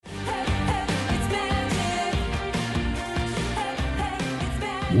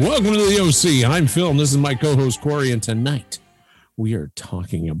Welcome to the OC. I'm Phil, and this is my co-host Corey, and tonight we are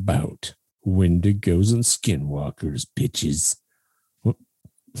talking about Wendigos and Skinwalkers, bitches. It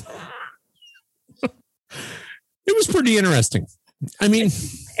was pretty interesting. I mean,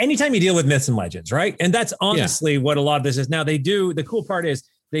 anytime you deal with myths and legends, right? And that's honestly what a lot of this is. Now, the cool part is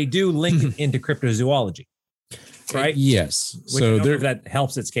they do link it into cryptozoology, right? Yes. So that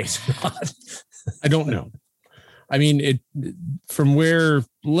helps its case or not. I don't know. I mean,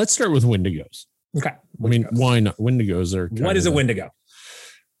 let's start with Wendigos. Okay. Wendigos. I mean, why not? Wendigos are. What is a Wendigo?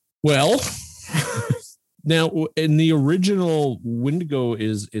 Well, now in the original, Wendigo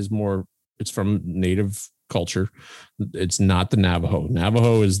is more, it's from native culture. It's not the Navajo.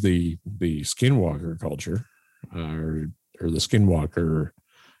 Navajo is the Skinwalker culture or the Skinwalker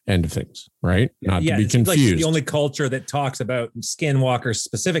end of things, right? Not to be confused. Like the only culture that talks about skinwalkers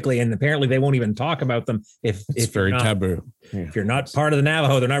specifically, and apparently they won't even talk about them if very taboo. Yeah. If you're not part of the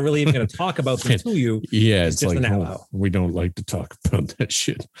Navajo, they're not really even going to talk about them to you. Yeah, it's like the Navajo. We don't like to talk about that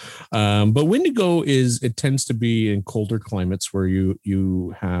shit. But Wendigo it tends to be in colder climates where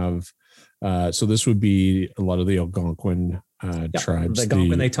you have. So this would be a lot of the Algonquin tribes. The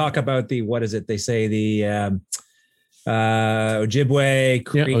Algonquin, they talk about what is it? They say the Ojibwe,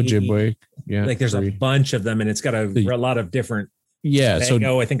 Cree. Yeah, Ojibwe. Yeah, like there's a bunch of them, and it's got a lot of different. Yeah,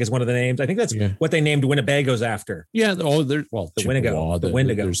 Winnebago, I think is one of the names. I think that's what they named Winnebagos after. Yeah, the Wendigo. The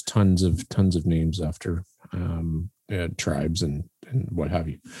Wendigo. There's tons of names after tribes and what have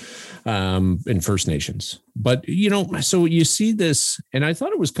you, in First Nations. But so you see this, and I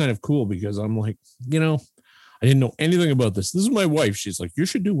thought it was kind of cool because I'm like, I didn't know anything about this. This is my wife. She's like, you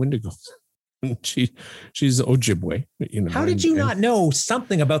should do Wendigos. She's Ojibwe. How did you not know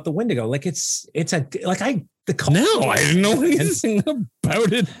something about the Wendigo? Like I didn't know anything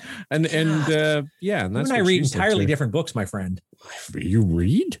about it. And that's when I read entirely different books, my friend. You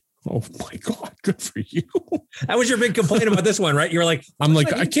read? Oh my God, good for you. That was your big complaint about this one, right? You're like,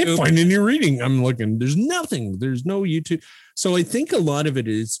 I can't find any reading. I'm looking, there's nothing. There's no YouTube. So I think a lot of it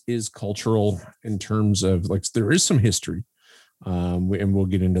is cultural in terms of like there is some history. And we'll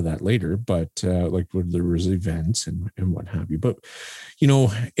get into that later, but like there was events and what have you. But in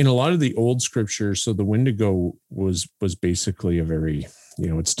a lot of the old scriptures, so the Wendigo was basically a very,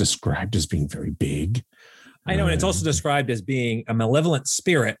 it's described as being very big. I know, and it's also described as being a malevolent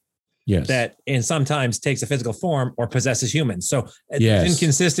spirit. Yes. That and sometimes takes a physical form or possesses humans. So there's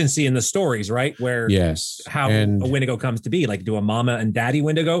inconsistency in the stories, right? Where how a Wendigo comes to be. Like, do a mama and daddy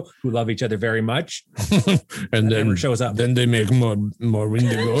Wendigo who love each other very much, and then never shows up. Then they make more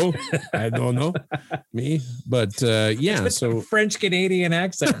Wendigo. I don't know me, but so French Canadian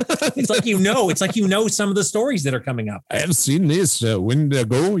accent. It's like some of the stories that are coming up. I have seen this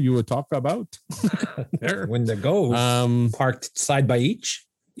Wendigo you were talking about. There, Wendigos parked side by each.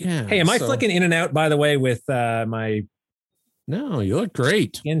 Yeah. Hey, am I flicking in and out, by the way, with my... No, you look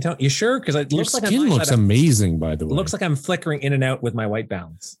great. Skin tone? You sure? Because it looks like skin looks amazing, by the way. It looks like I'm flickering in and out with my white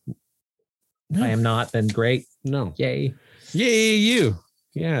balance. No. I am not, then great. No. Yay. Yay, you.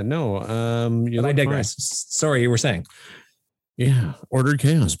 Yeah, no. But I digress. Fine. Sorry, you were saying. Yeah. Ordered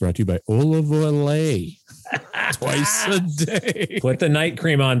Chaos brought to you by Olive Olay. Twice a day. Put the night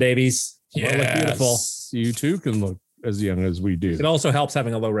cream on, babies. Yeah. Look beautiful. You too can look as young as we do. It also helps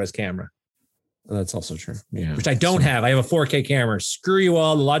having a low-res camera. That's also true. Yeah. Which I don't have. I have a 4K camera. Screw you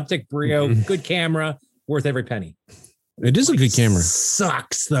all. The Logitech Brio, good camera, worth every penny. It is a good camera.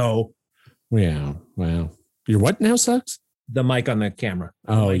 Sucks though. Yeah. Wow. Your what now sucks? The mic on the camera.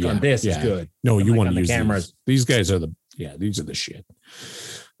 Oh, the mic on this is good. No, you want to use the cameras. These guys are these are the shit.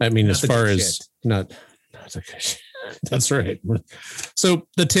 I mean, as far as not okay. That's right. So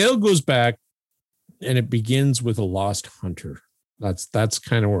the tale goes back. And it begins with a lost hunter. That's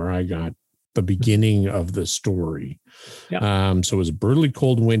kind of where I got the beginning of the story. Yeah. So it was a brutally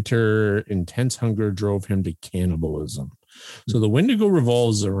cold winter. Intense hunger drove him to cannibalism. So the Wendigo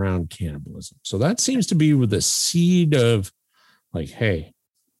revolves around cannibalism. So that seems to be with the seed of like, hey,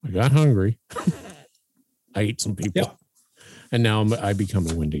 I got hungry. I ate some people. Yeah. And now I become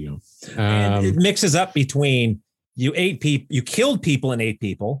a Wendigo. And it mixes up between you killed people and ate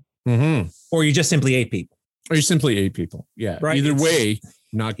people. Mm-hmm. Or you just simply ate people. Or you simply ate people. Yeah. Right. Either way,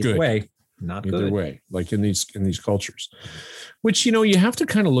 not good. Either way, like in these cultures, which, you have to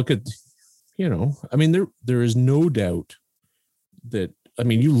kind of look at, I mean, there is no doubt that,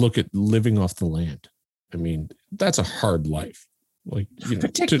 you look at living off the land. I mean, that's a hard life. Like,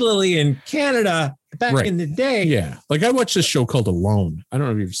 particularly in Canada back in the day. Yeah. Like I watched this show called Alone. I don't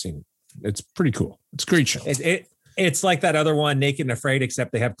know if you've seen it. It's pretty cool. It's a great show. It's like that other one, Naked and Afraid,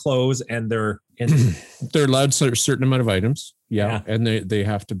 except they have clothes and they're allowed a certain amount of items. Yeah. And they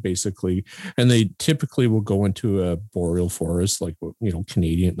have to basically, and they typically will go into a boreal forest, like,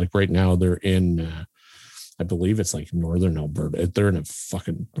 Canadian, like right now they're in, I believe it's like northern Alberta. They're in a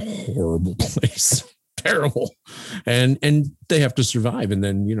fucking horrible place. Terrible. And they have to survive. And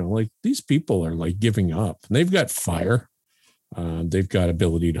then, like these people are like giving up, and they've got fire. They've got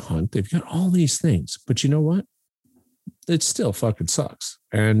ability to hunt. They've got all these things, but you know what? It still fucking sucks.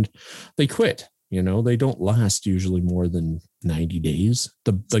 And they quit. They don't last usually more than 90 days.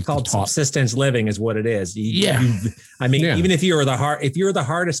 It's called subsistence living is what it is. Even if you're the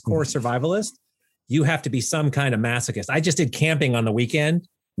hardest core survivalist, you have to be some kind of masochist. I just did camping on the weekend.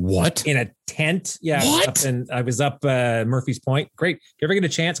 What? In a tent. Yeah. What? And I was up Murphy's Point. Great. If you ever get a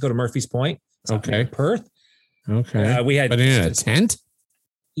chance, go to Murphy's Point. It's okay. Perth. Okay. We had, but in a tent?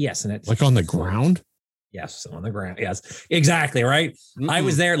 Yes. And it's like on the ground? Yes. On the ground. Yes, exactly. Right. Mm-hmm. I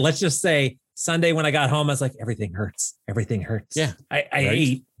was there. Let's just say Sunday when I got home, I was like, everything hurts. Everything hurts. Yeah. I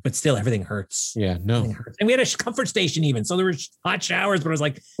ate, but still everything hurts. Yeah. No. And we had a comfort station even. So there were hot showers, but I was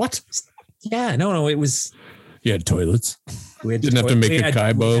like, what? Yeah, no. It was. You had toilets. We didn't have to make a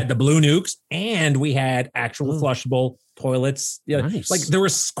Kaibo. We had the Blue Nukes, and we had actual flushable toilets. Yeah, nice. Like there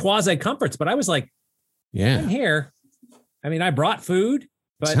was quasi comforts, but I was like, I'm here. I mean, I brought food,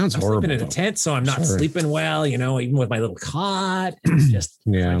 but sounds I'm horrible, sleeping in a tent, so I'm not sleeping well. Even with my little cot, just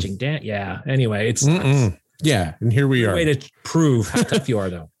crunching down. Yeah. Anyway, it's yeah, and here we are. Way to prove how tough you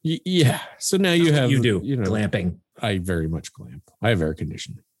are, though. Yeah. So now you do glamping. I very much glamp. I have air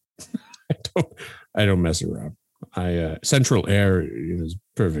conditioning. I don't mess around. Central air is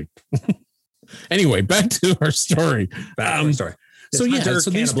perfect. Anyway, back to our story. Story. So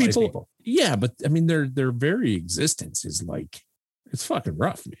these people, yeah, but I mean, their very existence is like, it's fucking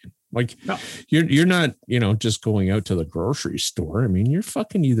rough, man. Like you're not, just going out to the grocery store. I mean, you're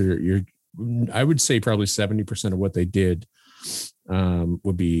fucking I would say probably 70% of what they did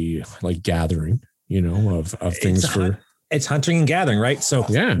would be like gathering, of things it's hunting and gathering, right? So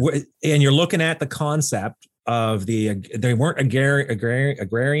yeah, and you're looking at the concept of they weren't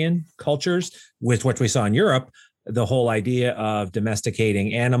agrarian cultures with what we saw in Europe. The whole idea of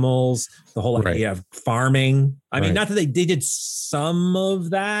domesticating animals, the whole idea of farming. I mean, not that they did some of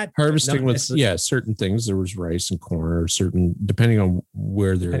that. Harvesting with certain things. There was rice and corn, or certain depending on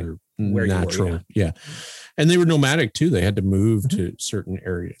where they're natural. Yeah. And they were nomadic too. They had to move to certain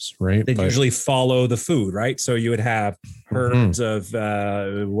areas, right? They usually follow the food, right? So you would have herds of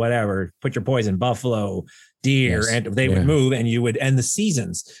whatever, put your poison, buffalo, deer, and they would move, and you would end the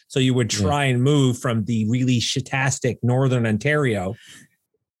seasons. So you would try and move from the really shitastic northern Ontario.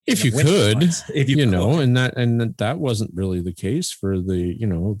 If you could, and that wasn't really the case for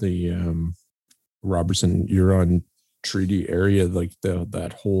the Robertson Huron Treaty area, like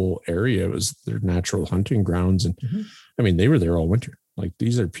that whole area was their natural hunting grounds. And I mean, they were there all winter. Like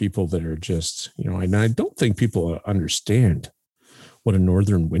these are people that are just, and I don't think people understand what a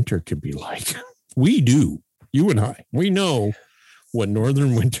northern winter can be like. We do. You and I, we know what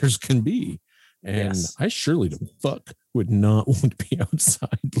northern winters can be. And I surely the fuck would not want to be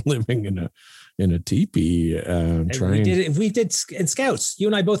outside living in a teepee. We did in Scouts. You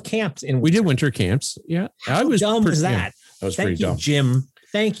and I both camped we did winter camps. Yeah. How dumb was that? Yeah, that was pretty dumb. Jim.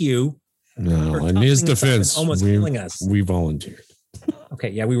 Thank you. No, in his defense, almost killing us. We volunteered. Okay.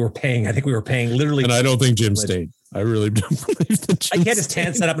 Yeah, we were paying. I think we were paying literally. And I don't think Jim stayed. I really don't believe that Jim he had his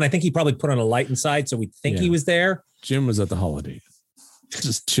tent set up, and I think he probably put on a light inside, so we think he was there. Jim was at the Holiday.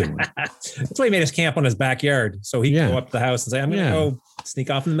 Just chilling. That's why he made us camp on his backyard, so he could go up to the house and say, I'm going to go sneak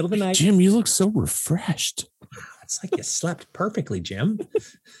off in the middle of the night. Jim, you look so refreshed. It's like you slept perfectly, Jim.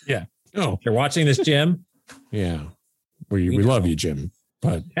 Yeah. Oh, if you're watching this, Jim. Yeah. We love you, Jim,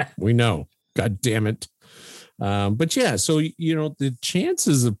 but we know. God damn it. But yeah, so, the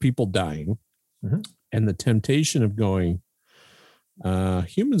chances of people dying and the temptation of going,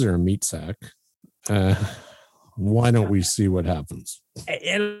 humans are a meat sack. Why don't we see what happens?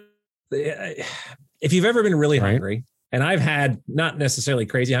 And if you've ever been really hungry, and I've had not necessarily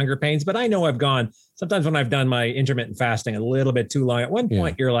crazy hunger pains, but I know I've gone sometimes when I've done my intermittent fasting a little bit too long. At one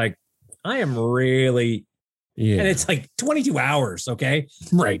point, you're like, I am really, and it's like 22 hours. Okay.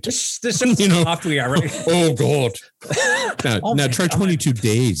 Right. This is how soft we are, right? Oh God. Now try 22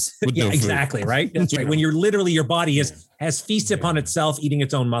 days. Exactly. Right. That's right. When you're literally, your body has feasted upon itself, eating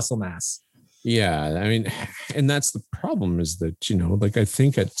its own muscle mass. Yeah, I mean, and that's the problem is that, I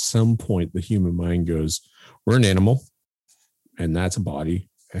think at some point the human mind goes, we're an animal and that's a body.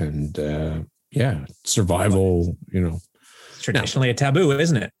 And survival, It's traditionally a taboo,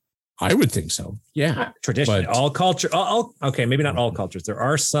 isn't it? I would think so. Yeah. Traditionally, all culture. Okay, maybe not all cultures. There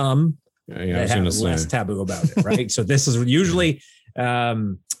are some that have less taboo about it, right? So this is usually,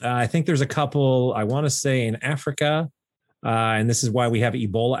 I think there's a couple, I want to say in Africa, and this is why we have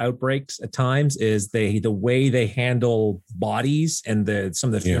Ebola outbreaks at times, is the way they handle bodies and some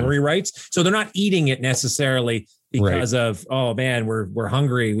of the funerary rites. So they're not eating it necessarily because of, oh man, we're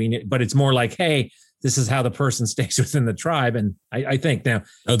hungry. But it's more like, hey, this is how the person stays within the tribe. And I think now.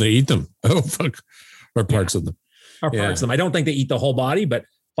 Oh, they eat them. Oh, fuck. Or parts of them. Or parts of them. I don't think they eat the whole body, but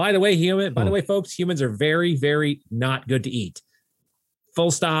by the way, folks, humans are very, very not good to eat.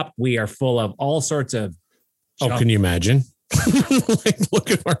 Full stop. We are full of all sorts of. Oh, can you imagine? Like, look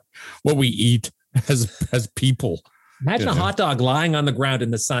at what we eat as people. Imagine a hot dog lying on the ground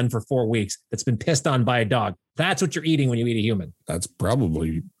in the sun for 4 weeks that's been pissed on by a dog. That's what you're eating when you eat a human. That's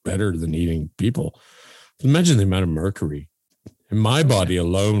probably better than eating people. Imagine the amount of mercury in my body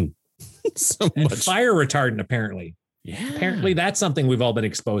alone. So and much. Fire retardant, apparently. Yeah. Apparently, that's something we've all been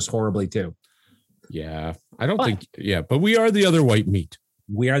exposed horribly to. Yeah. I don't think, but we are the other white meat.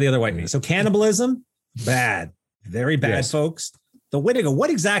 We are the other white meat. So cannibalism, bad. Very bad, folks. The Wendigo, what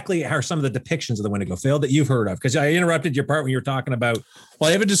exactly are some of the depictions of the Wendigo, Phil, that you've heard of? Because I interrupted your part when you were talking about. Well,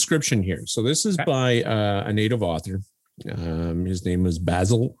 I have a description here. So this is by a native author. His name was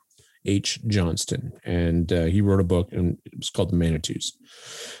Basil H. Johnston, and he wrote a book, and it was called The Manitous.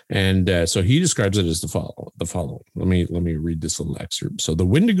 And so he describes it as the following. Let me read this little excerpt. So the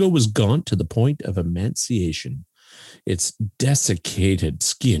Wendigo was gaunt to the point of emaciation, its desiccated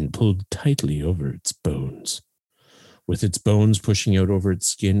skin pulled tightly over its bones. With its bones pushing out over its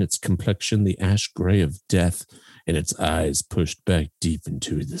skin, its complexion the ash gray of death, and its eyes pushed back deep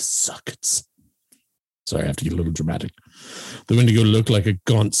into the sockets. Sorry, I have to get a little dramatic. The Wendigo looked like a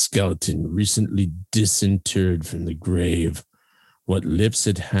gaunt skeleton recently disinterred from the grave. What lips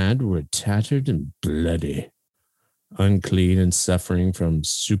it had were tattered and bloody. Unclean and suffering from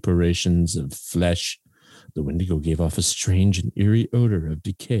suppurations of flesh, the Wendigo gave off a strange and eerie odor of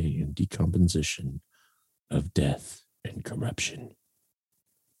decay and decomposition, of death and corruption.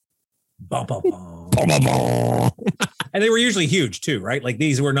 Bum, bum, bum. And they were usually huge too, right? Like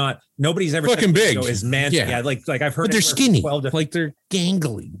these were not. Nobody's ever fucking big. Is man, like I've heard. But they're skinny, like they're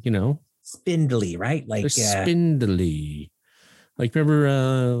gangly, spindly, right? Like they're spindly. Like remember,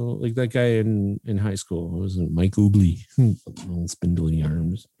 like that guy in high school, wasn't Mike Hubley? Spindly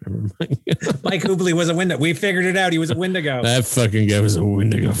arms. Remember Mike Hubley was a Wendigo. We figured it out. He was a Wendigo. That fucking guy was a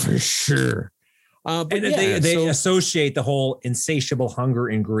Wendigo for sure. But they associate the whole insatiable hunger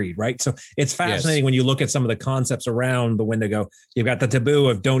and greed, right? So it's fascinating when you look at some of the concepts around the Wendigo. You've got the taboo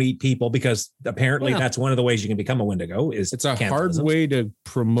of don't eat people, because apparently that's one of the ways you can become a Wendigo. It's a hard way to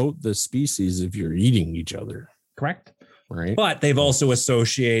promote the species if you're eating each other. Correct. Right. But they've also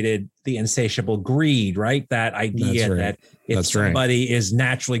associated the insatiable greed, right? That idea that if somebody is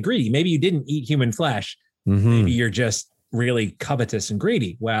naturally greedy, maybe you didn't eat human flesh, maybe you're just really covetous and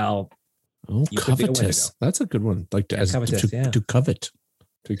greedy. Well, covetous. That's a good one. Like to covet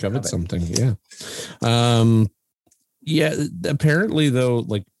something. Yeah. Apparently though,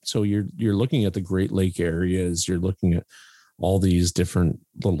 like, so you're looking at the Great Lake areas, you're looking at all these different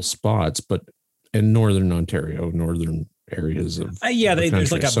little spots, but in Northern Ontario, northern areas of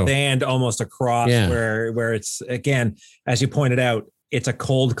there's like a band almost across where it's, again, as you pointed out, it's a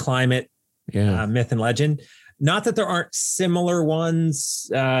cold climate myth and legend. Not that there aren't similar ones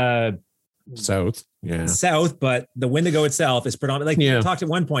south, but the Wendigo itself is predominantly, like we talked at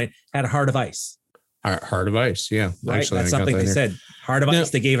one point, had a heart of ice. Heart of ice, right? Actually, that's something they said. Heart of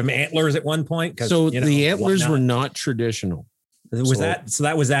ice. They gave him antlers at one point. So the antlers were not traditional.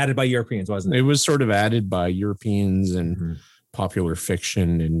 That was added by Europeans, wasn't it? It was sort of added by Europeans and popular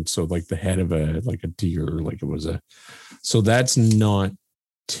fiction, and so like the head of a deer, like it was so that's not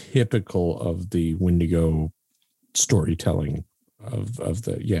typical of the Wendigo storytelling of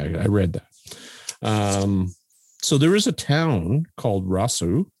the I read that. So there is a town called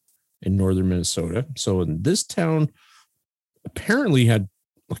Roseau in northern Minnesota. So in this town apparently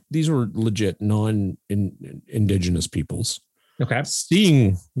these were legit non-indigenous peoples. Okay.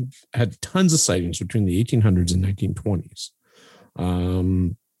 Had tons of sightings between the 1800s and 1920s.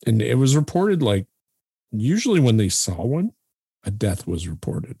 And it was reported, like, usually when they saw one, a death was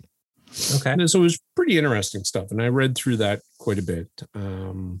reported. Okay. And so it was pretty interesting stuff. And I read through that quite a bit.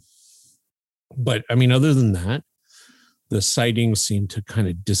 But I mean, other than that, the sightings seem to kind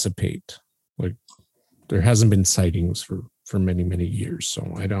of dissipate. Like there hasn't been sightings for many, many years.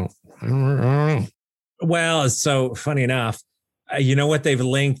 So I don't know. Well, so funny enough, you know what they've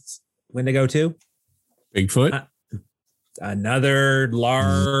linked Wendigo to? Bigfoot? another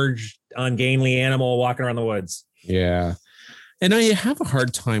large, ungainly animal walking around the woods. Yeah. And I have a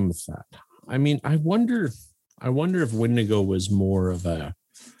hard time with that. I mean, I wonder if Wendigo was more of a,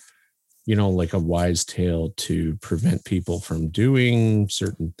 like a wise tale to prevent people from doing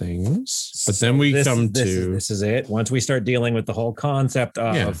certain things. But then this is it. Once we start dealing with the whole concept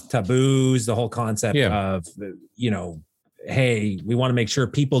of taboos, the whole concept of, hey, we want to make sure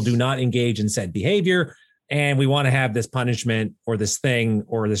people do not engage in said behavior. And we want to have this punishment or this thing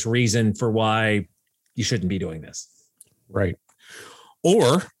or this reason for why you shouldn't be doing this. Right.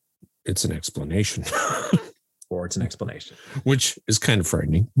 Or it's an explanation. Which is kind of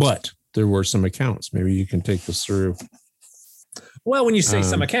frightening. But there were some accounts. Maybe you can take us through. Well, when you say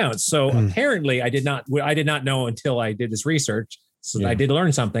some accounts, so apparently I did not know until I did this research. So I did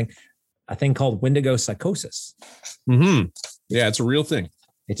learn something, a thing called Wendigo psychosis. Mm-hmm. Yeah, it's a real thing.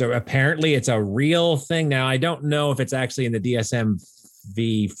 Apparently it's a real thing. Now, I don't know if it's actually in the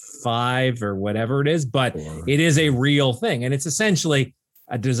DSM-V5 or whatever it is, but it is a real thing. And it's essentially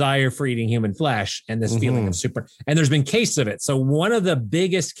a desire for eating human flesh and this feeling of and there's been cases of it. So one of the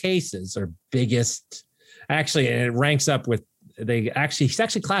biggest cases actually, and it ranks up with, he's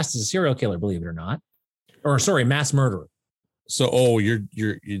actually classed as a serial killer, believe it or not, mass murderer. So, you're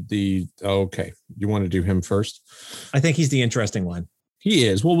okay. You want to do him first? I think he's the interesting one. He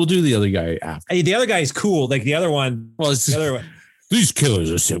is. Well, we'll do the other guy after. Hey, the other guy is cool. Like the other one. Well, the other one. These killers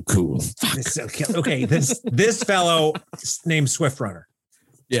are so cool. Okay, this fellow named Swift Runner.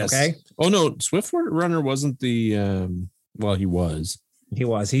 Yes. Okay. Oh no, Swift Runner wasn't the. Well, he was. He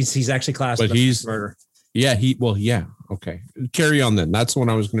was. He's actually classed as a murder. Yeah. Yeah. Okay. Carry on then. That's what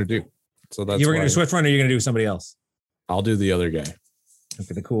I was going to do. So that's. You were going to do Swift Runner. You're going to do somebody else. I'll do the other guy.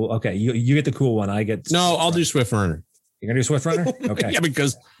 Okay. The cool. Okay. You get the cool one. I get. No, I'll do Swift Runner. You're gonna do Swift Runner? Okay. Yeah,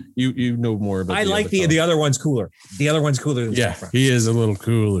 because you know more about. I like the other one's cooler. The other one's cooler than Swift Runner. He is a little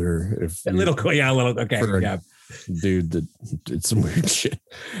cooler. A little cool. Yeah, a little. Okay. Yeah. Dude, that did some weird shit.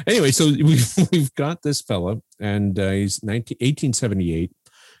 Anyway, so we've got this fella, and he's 1878.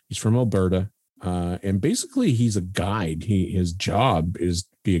 He's from Alberta, and basically he's a guide. His job is to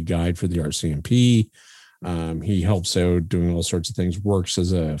be a guide for the RCMP. He helps out doing all sorts of things. Works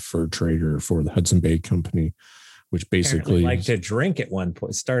as a fur trader for the Hudson Bay Company, which basically like to drink at one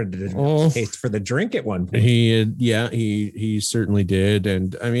point. Started to taste for the drink at one point. He certainly did.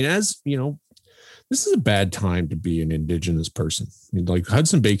 And I mean, as you know, this is a bad time to be an Indigenous person. I mean, like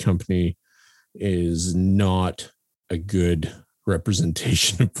Hudson Bay Company is not a good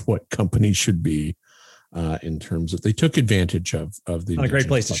representation of what companies should be in terms of they took advantage of the. Not a great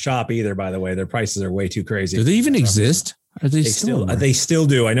place to shop either, by the way. Their prices are way too crazy. Do they even exist? Are they still? They still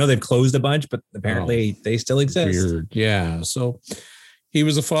do. I know they've closed a bunch, but apparently they still exist. Weird. Yeah. So he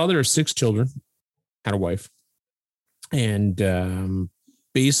was a father of 6 children, had a wife, and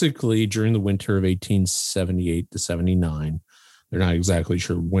basically during the winter of 1878 to 79, they're not exactly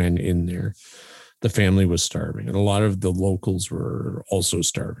sure when in there, the family was starving, and a lot of the locals were also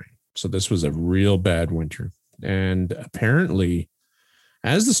starving. So this was a real bad winter, and apparently,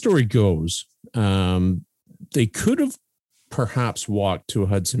 as the story goes, they could have perhaps walked to a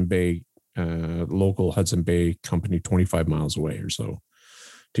Hudson Bay, local Hudson Bay company 25 miles away or so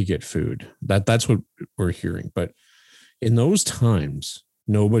to get food. That's what we're hearing. But in those times,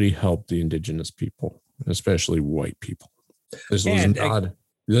 nobody helped the Indigenous people, especially white people. This was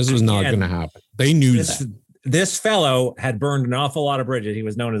not going to happen. They knew that. This fellow had burned an awful lot of bridges. He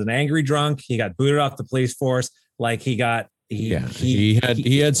was known as an angry drunk. He got booted off the police force. Like he had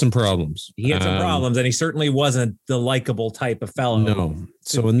some problems. He had some problems, and he certainly wasn't the likable type of fellow. No.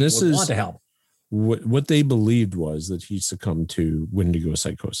 So, and this is want to help. What they believed was that he succumbed to Wendigo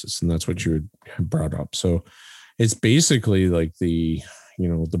psychosis, and that's what you had brought up. So, it's basically like the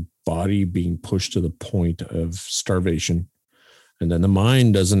body being pushed to the point of starvation, and then the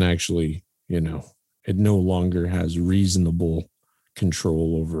mind doesn't actually, it no longer has reasonable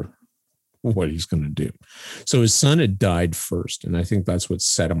control over what he's going to do. So his son had died first, and I think that's what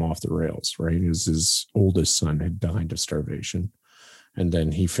set him off the rails, right? His oldest son had died of starvation, and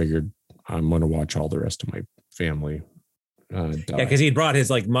then he figured, I'm going to watch all the rest of my family die. Yeah, because he brought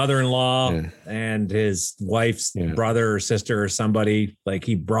his mother-in-law and his wife's brother or sister or somebody. Like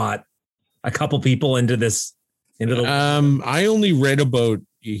he brought a couple people into this. I only read about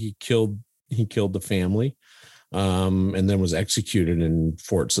he killed the family. And then was executed in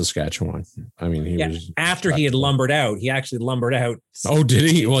Fort Saskatchewan. I mean, he had lumbered out. He actually lumbered out. Oh,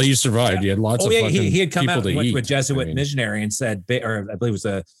 did he? Well, he survived. Yeah. He had lots of he had come out and went to a Jesuit missionary and said, or I believe it was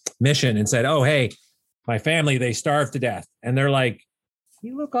a mission, and said, "Oh, hey, my family, they starved to death." And they're like,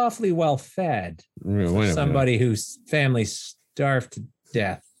 You look awfully well fed. Somebody whose family starved to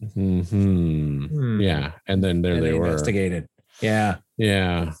death. Yeah. And then they were investigated. Yeah.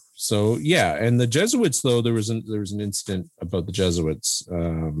 Yeah. So yeah, and the Jesuits, though, there was an incident about the Jesuits,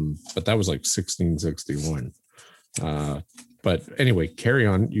 but that was like 1661. But anyway, carry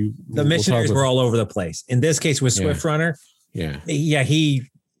on. The missionaries were all over the place. In this case, with Swift Runner. Yeah.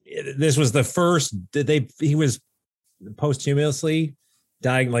 This was the first that he was posthumously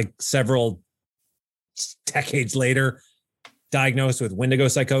dying, like several decades later, diagnosed with Wendigo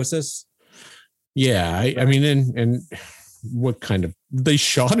psychosis. Yeah, I mean, and what kind of, they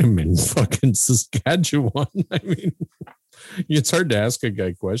shot him in fucking Saskatchewan. I mean, it's hard to ask a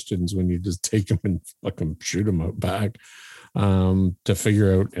guy questions when you just take him and fucking shoot him out back to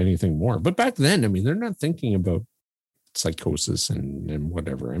figure out anything more. But back then, I mean, they're not thinking about psychosis and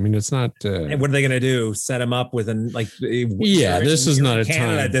whatever. I mean, it's not. And what are they going to do? Set him up with this is not a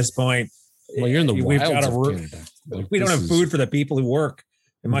time at this point. Well, you're in the wilds of Canada. We don't have food for the people who work,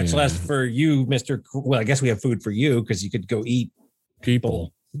 and much less for you, Mr. Well, I guess we have food for you because you could go eat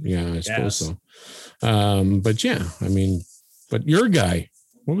people. Yeah, I suppose so. But yeah, I mean, but your guy,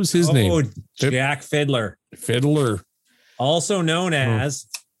 what was his name? Jack Fiddler. Fiddler. Also known as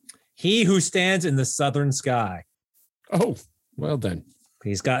He Who Stands in the Southern Sky. Oh, well then.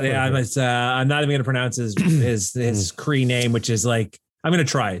 He's got. I'm not even going to pronounce his Cree name, which is like, I'm going to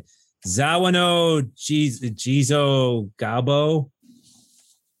try it. Zawano Jizo Gabo.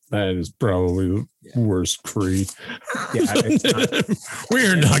 That is probably the worst Cree. Yeah, we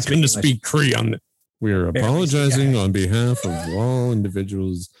are not going to speak Cree on it. We are apologizing on behalf of all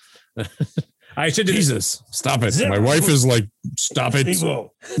individuals. I should Jesus, stop it. My wife is like, stop it.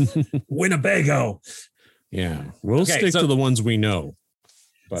 Winnebago. Yeah, we'll stick to the ones we know.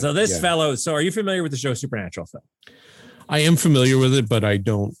 But, so this fellow, so are you familiar with the show Supernatural, Phil? I am familiar with it, but I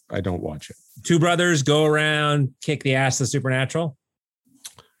don't watch it. Two brothers go around, kick the ass of Supernatural.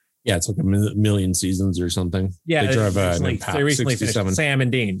 Yeah, it's like a million seasons or something. Yeah, they drive they recently finished Sam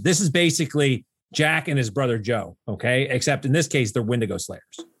and Dean. This is basically Jack and his brother Joe. Okay, except in this case, they're Wendigo Slayers.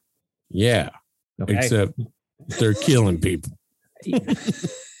 Yeah, okay. Except they're killing people.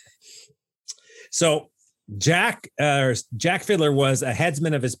 So Jack Fiddler was a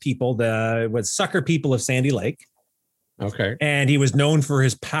headsman of his people, was Sucker people of Sandy Lake. Okay. And he was known for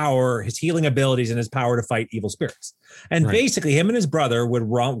his power, his healing abilities, and his power to fight evil spirits. And basically, him and his brother would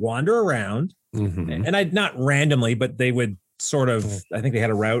wander around, and not randomly, but they would sort of, I think they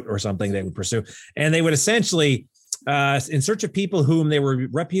had a route or something they would pursue. And they would essentially, in search of people whom they were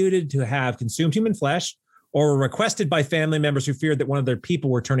reputed to have consumed human flesh or were requested by family members who feared that one of their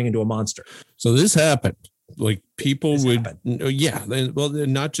people were turning into a monster. So this happened. Like people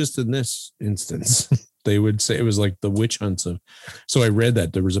not just in this instance. They would say it was like the witch hunts of. So I read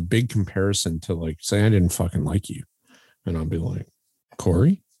that there was a big comparison to like, say I didn't fucking like you. And I'll be like,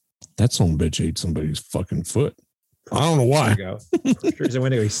 Corey, that son of a bitch ate somebody's fucking foot. I don't know why.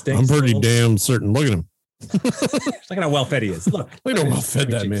 I'm pretty damn certain. Look at him. Look at how well fed he is. Look how well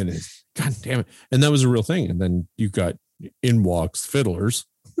fed that man is. God damn it. And that was a real thing. And then you got in walks fiddlers.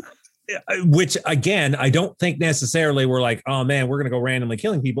 Which again, I don't think necessarily were like, oh man, we're going to go randomly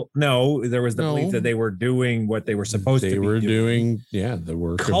killing people. No, there was the belief that they were doing what they were supposed to be doing. The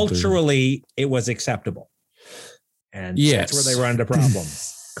work. Culturally, it was acceptable. And that's where they run into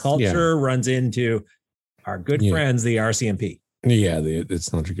problems. Culture runs into our good friends, the RCMP. Yeah,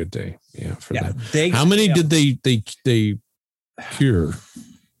 it's not a good day. Yeah, for that. How many did they cure?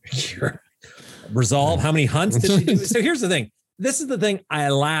 Resolve? How many hunts did they do? So here's the thing. This is the thing I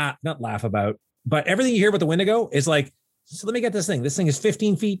not laugh about, but everything you hear about the Wendigo is like, so let me get this thing. This thing is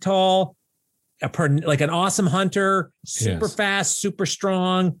 15 feet tall, like an awesome hunter, super fast, super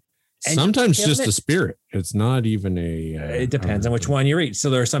strong. Sometimes just a spirit. It's not even a... it depends on which one you read.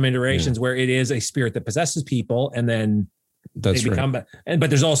 So there are some iterations where it is a spirit that possesses people and then they become... But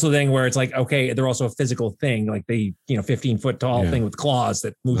there's also the thing where it's like, okay, they're also a physical thing, like 15-foot tall thing with claws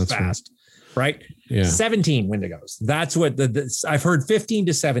that moves fast. Right? Yeah. 17 Wendigos. That's what I've heard 15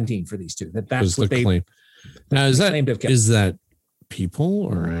 to 17 for these two. That's what they claim. Now, is that people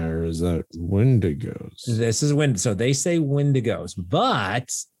or is that Wendigos? This is so they say Wendigos,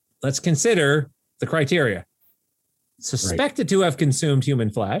 but let's consider the criteria. Suspected to have consumed human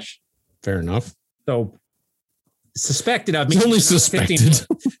flesh. Fair enough. So suspected of only suspected.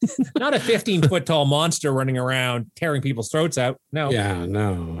 Not a 15-foot tall monster running around tearing people's throats out. No. Yeah,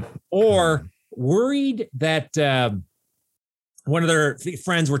 no. Or worried that one of their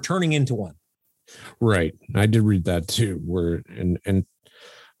friends were turning into one. Right. I did read that too. And I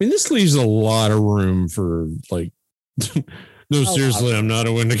mean, this leaves a lot of room for like No, seriously, I'm not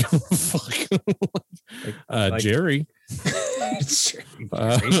a Wendigo. Fuck. Jerry. Put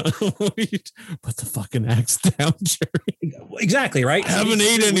the fucking axe down, Jerry. Exactly, right? I haven't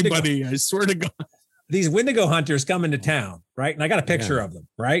ate anybody. I swear to God. These Wendigo hunters come into town, right? And I got a picture of them,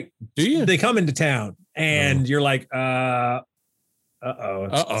 right? Do you? They come into town and you're like, somebody's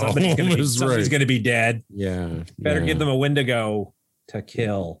going to be dead. Yeah. Better give them a Wendigo to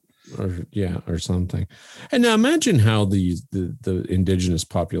kill. Or something. And now imagine how the indigenous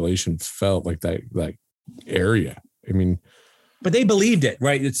population felt like that area. I mean, but they believed it,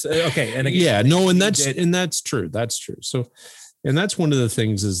 right? It's okay. And again, that's true. That's true. So, and that's one of the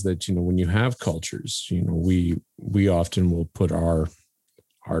things is that, when you have cultures, we often will put our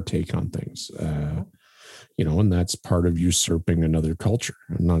take on things, and that's part of usurping another culture.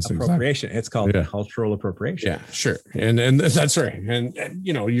 And that's appropriation. It's called cultural appropriation. Yeah, sure. And that's right. And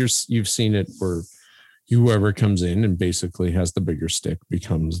you've seen it where whoever comes in and basically has the bigger stick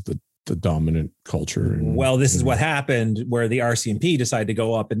becomes the dominant culture. And, this is what happened where the RCMP decided to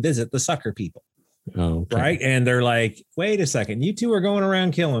go up and visit the sucker people. Oh, okay. Right. And they're like, wait a second, you two are going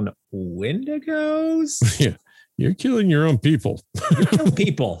around killing Wendigos? Yeah. You're killing your own people.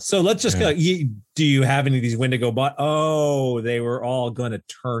 So let's just go. Do you have any of these Wendigo they were all going to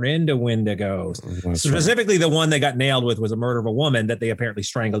turn into Wendigos. That's specifically right. The one they got nailed with was a murder of a woman that they apparently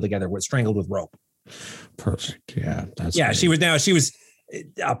strangled with rope. Perfect. Yeah. Great. She was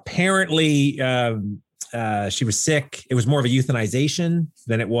apparently she was sick. It was more of a euthanization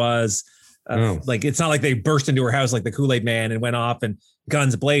than it was like, it's not like they burst into her house like the Kool-Aid Man and went off and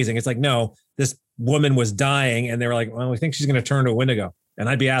guns blazing. It's like, no, this woman was dying and they were like, well, we think she's going to turn to a Wendigo. And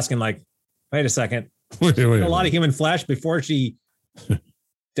I'd be asking like, wait a second, wait. A lot of human flesh before she died.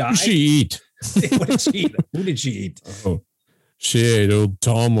 Who did she eat? What did she eat? Who did she eat? Oh, she ate old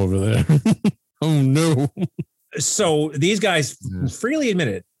Tom over there. Oh no. So these guys freely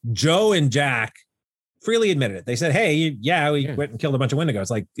admitted it. Joe and Jack freely admitted it. They said, hey, we went and killed a bunch of Wendigos.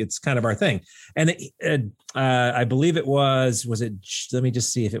 Like, it's kind of our thing. And I believe it was it, let me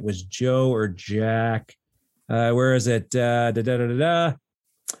just see if it was Joe or Jack. Where is it? So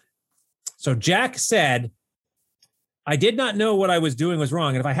Jack said, I did not know what I was doing was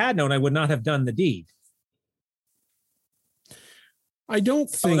wrong. And if I had known, I would not have done the deed. I don't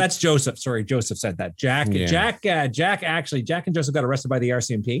think that's Joseph. Sorry, Joseph said that. Jack and Joseph got arrested by the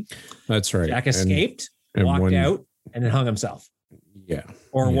RCMP. That's right. Jack escaped, walked out, and then hung himself. Yeah.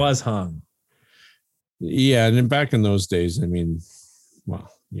 Or was hung. Yeah. And then back in those days, I mean, well,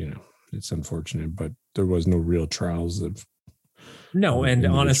 it's unfortunate, but there was no real trials of. No. And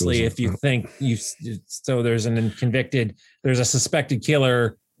honestly, if you think there's there's a suspected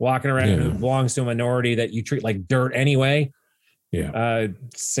killer walking around who belongs to a minority that you treat like dirt anyway. Yeah.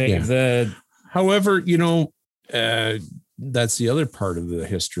 However, that's the other part of the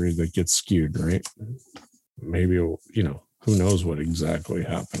history that gets skewed, right? Maybe, who knows what exactly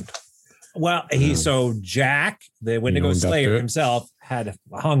happened. Well, so Jack, the Wendigo Slayer himself, had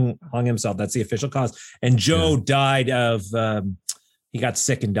hung himself. That's the official cause. And Joe died of, he got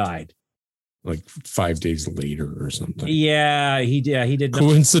sick and died. Like 5 days later or something. Yeah, he did. He did.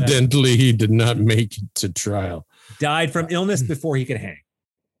 Coincidentally, he did not make it to trial. Died from illness before he could hang.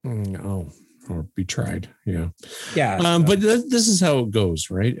 Or be tried. Yeah. Yeah. But this is how it goes,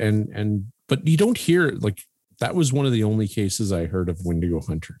 right? But you don't hear like that was one of the only cases I heard of Wendigo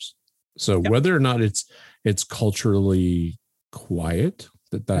hunters. So whether or not it's culturally quiet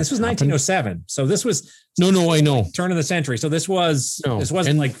this was 1907. So this was no, I know turn of the century. So this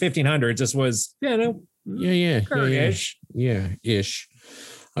wasn't like 1500s. This was ish.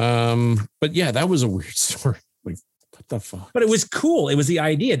 But yeah, that was a weird story. Like, what the fuck? But it was cool. It was the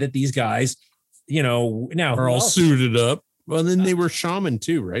idea that these guys, now are all suited up. Well, then they were shaman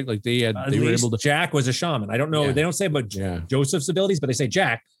too, right? Like they were able to. Jack was a shaman. I don't know. Yeah. They don't say about Joseph's abilities, but they say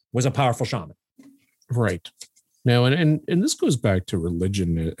Jack was a powerful shaman. Right. Now, and this goes back to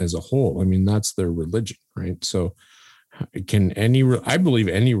religion as a whole. I mean, that's their religion, right? So I believe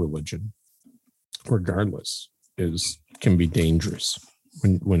any religion, regardless, can be dangerous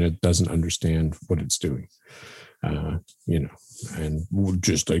when it doesn't understand what it's doing. And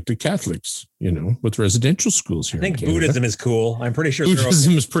just like the Catholics, with residential schools here. I think Buddhism is cool. I'm pretty sure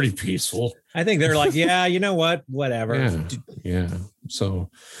Buddhism is pretty peaceful. I think they're like, you know what, whatever. Yeah.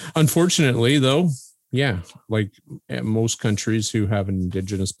 So unfortunately though, like most countries who have an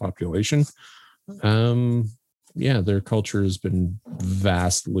indigenous population, their culture has been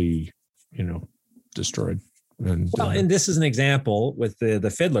vastly, destroyed. And this is an example with the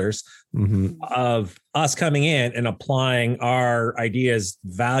fiddlers of us coming in and applying our ideas,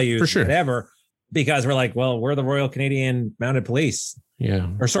 values, whatever, because we're like, well, we're the Royal Canadian Mounted Police. Yeah.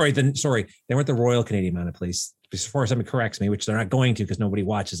 Or sorry, they weren't the Royal Canadian Mounted Police. Before somebody corrects me, which they're not going to because nobody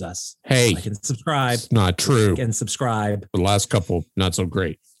watches us. Hey, I can subscribe. It's not true. I can subscribe. The last couple, not so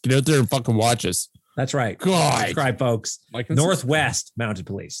great. Get out there and fucking watch us. That's right. God. Subscribe, folks. Northwest Mounted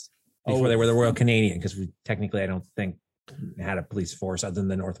Police. Before they were the Royal Canadian, because technically I don't think had a police force other than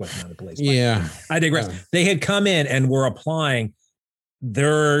the Northwest Mounted Police. But yeah. I digress. They had come in and were applying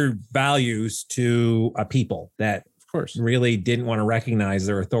their values to a people that of course really didn't want to recognize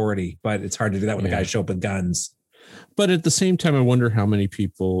their authority, but it's hard to do that when the guys show up with guns. But at the same time, I wonder how many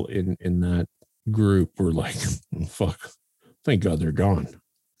people in that group were like, oh, fuck, thank God they're gone.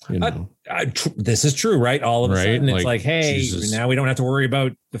 You know? This is true, right? All of a sudden, it's like, hey, Jesus. Now we don't have to worry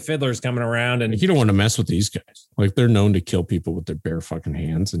about the fiddlers coming around. And you don't want to mess with these guys. Like, they're known to kill people with their bare fucking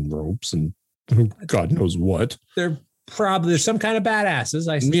hands and ropes and God knows what. They're some kind of badasses,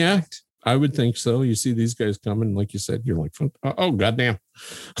 I suspect. Yeah, I would think so. You see these guys coming, like you said, you're like, oh, goddamn.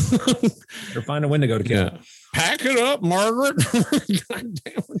 Or find a Wendigo to kill. Yeah. Pack it up, Margaret. God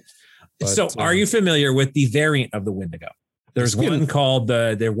damn it. So are you familiar with the variant of the Wendigo? There's one called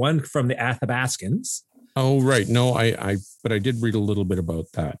the one from the Athabascans. Oh, right. No, but I did read a little bit about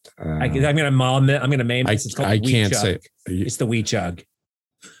that. I'm going to name this. It's called I can't say it. It's the Wee-Chug.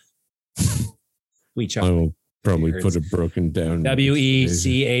 Wee-Chug. I will probably put it broken down. Wechugge.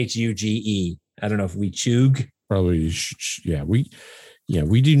 I don't know if Wee-Chug. Probably.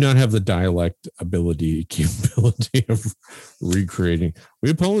 We do not have the dialect capability of recreating. We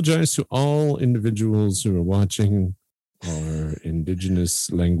apologize to all individuals who are watching. Our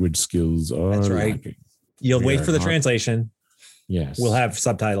indigenous language skills are That's right. lacking. You'll wait for the translation. Yes. We'll have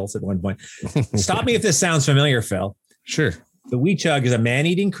subtitles at one point. Stop me if this sounds familiar, Phil. Sure. The Wee-Chug is a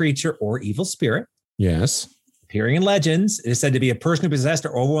man-eating creature or evil spirit. Yes. Appearing in legends, it is said to be a person who possessed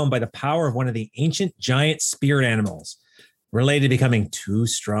or overwhelmed by the power of one of the ancient giant spirit animals, related to becoming too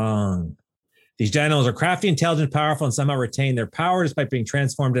strong. These giant animals are crafty, intelligent, powerful, and somehow retain their power despite being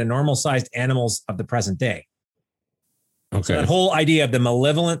transformed into normal-sized animals of the present day. Okay. So that whole idea of the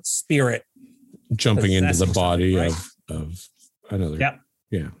malevolent spirit jumping into the body right? of another. Yep.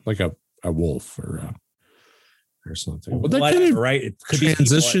 Yeah. Like a wolf or something. Well, that whatever, kind of right? It could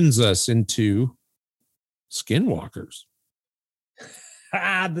transitions us into skinwalkers.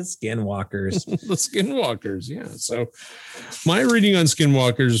 The skinwalkers. The skinwalkers. Yeah. So my reading on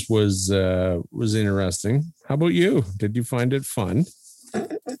skinwalkers was interesting. How about you? Did you find it fun?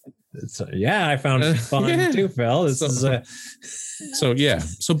 I found it fun too, Phil. So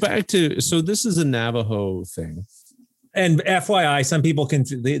this is a Navajo thing. And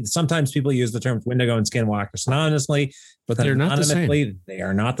FYI, sometimes people use the terms Wendigo and Skinwalker synonymously, but they're not the same. They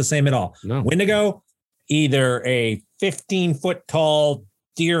are not the same at all. No. Wendigo, either a 15-foot tall,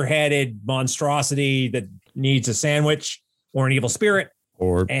 deer-headed monstrosity that needs a sandwich, or an evil spirit.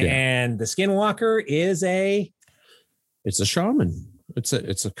 The Skinwalker is it's a shaman. It's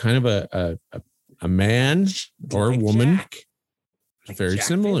a kind of a man or a woman. Very Jack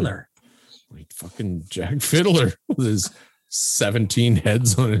similar. Fiddler. Like fucking Jack Fiddler with his 17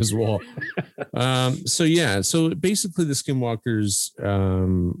 heads on his wall. So basically the Skinwalkers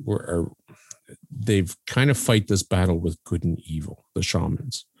they've kind of fight this battle with good and evil, the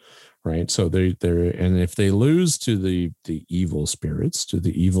shamans. Right. So they're and if they lose to the evil spirits, to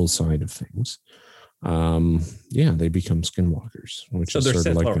the evil side of things, they become skinwalkers, which is they're sort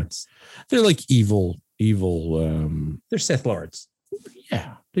Sith of like Lords. They're like evil. They're Sith Lords.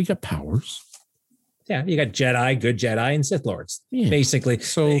 Yeah, they got powers. Yeah, you got Jedi, good Jedi, and Sith Lords, basically.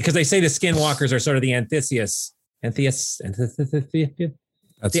 So because they say the skinwalkers are sort of the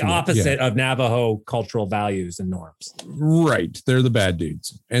the opposite of Navajo cultural values and norms. Right, they're the bad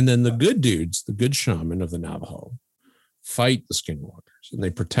dudes, and then the good dudes, the good shaman of the Navajo, fight the skinwalkers and they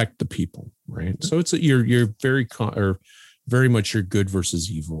protect the people. Right, so it's you're very much your good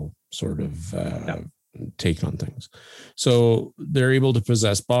versus evil sort of take on things. So they're able to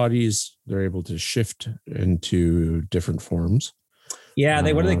possess bodies. They're able to shift into different forms. Yeah,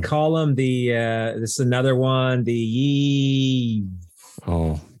 what do they call them? This is another one.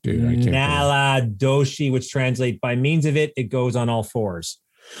 Oh, dude, I can't. Naladoshi, which translates by means of it goes on all fours.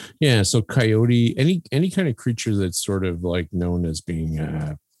 Yeah, so coyote, any kind of creature that's sort of like known as being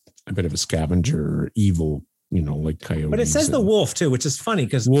a bit of a scavenger, evil. Like coyotes. But it says the wolf too, which is funny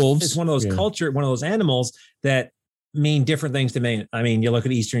because wolves is one of those one of those animals that mean different things to me. I mean, you look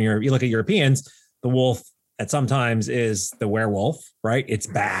at Eastern Europe, you look at Europeans, the wolf at sometimes is the werewolf, right? It's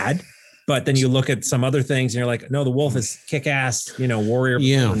bad, But then you look at some other things and you're like, no, the wolf is kick-ass, warrior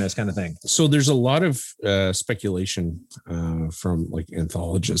kind of thing. So there's a lot of speculation from like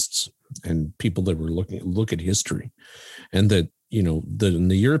anthologists and people that were look at history, and that the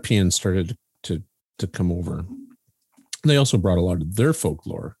Europeans started to come over. They also brought a lot of their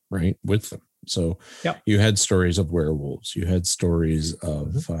folklore, right, with them. So you had stories of werewolves. You had stories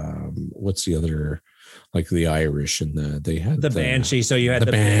of what's the other, like the Irish, and they had the banshee. So you had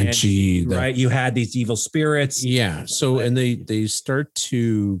the banshee, right? You had these evil spirits. Yeah. So and they start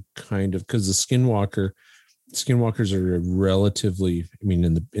to kind of, because the skinwalkers are relatively, I mean,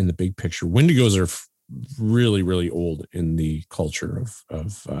 in the big picture, Wendigos are really, really old in the culture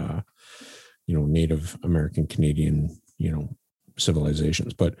of Native American, Canadian,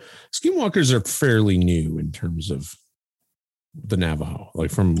 civilizations, but skinwalkers are fairly new in terms of the Navajo, like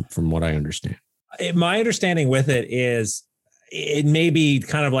from what I understand. My understanding with it is it may be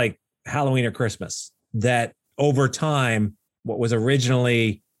kind of like Halloween or Christmas, that over time, what was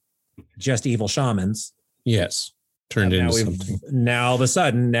originally just evil shamans, turned into something. Now all of a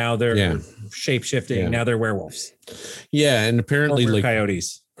sudden, now they're shape-shifting. Yeah. Now they're werewolves. Yeah, and apparently like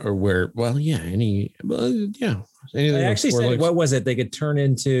coyotes. Or anything. I actually said, what was it? They could turn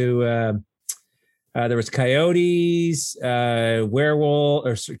into. There was coyotes, coyotes,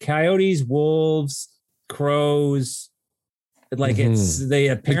 wolves, crows. Like they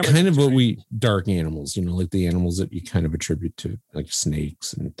apparently kind of dark animals, like the animals that you kind of attribute to like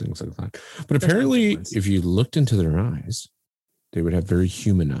snakes and things like that. But apparently, if you looked into their eyes, they would have very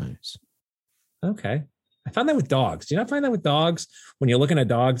human eyes. Okay. I found that with dogs. Do you not find that with dogs? When you're looking at a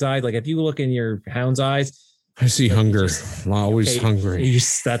dog's eye, like if you look in your hound's eyes, I see hunger. I'm always hungry.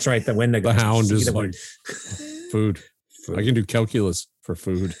 That's right. The hound is like food. I can do calculus for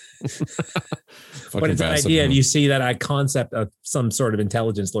food. But it's an idea. You see that concept of some sort of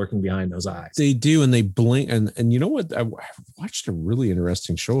intelligence lurking behind those eyes. They do, and they blink. And you know what? I watched a really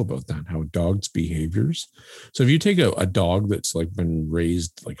interesting show about that, how dogs' behaviors. So if you take a dog that's like been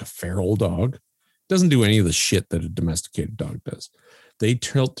raised like a feral dog, doesn't do any of the shit that a domesticated dog does. They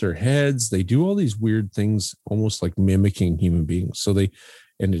tilt their heads. They do all these weird things, almost like mimicking human beings.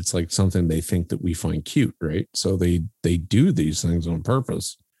 And it's like something they think that we find cute, right? So they do these things on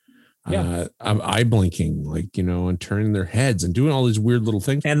purpose. Yeah. Eye blinking, and turning their heads and doing all these weird little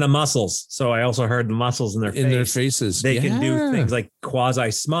things. And the muscles. So I also heard the muscles in their faces. They can do things like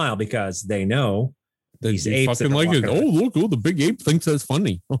quasi smile because they know. These apes fucking like it. Oh, look! Oh, the big ape thinks that's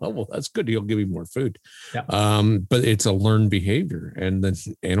funny. Oh, well, that's good. He'll give you more food. Yeah. But it's a learned behavior, and then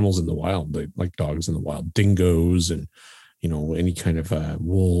animals in the wild, like dogs in the wild, dingoes, and any kind of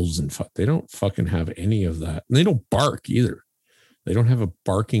wolves, and they don't fucking have any of that. And they don't bark either. They don't have a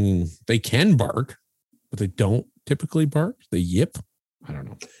barking. They can bark, but they don't typically bark. They yip. I don't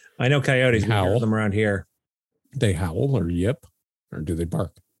know. I know coyotes. We hear them around here. They howl or yip, or do they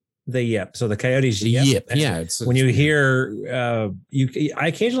bark? They yip. So the coyotes yip. Yeah. When you hear, I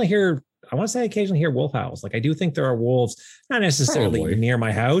occasionally hear wolf howls. Like I do think there are wolves, not necessarily near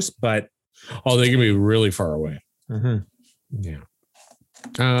my house, but they can be really far away. Mm-hmm.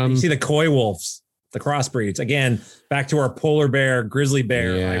 Yeah. You see the coy wolves, the crossbreeds. Again, back to our polar bear, grizzly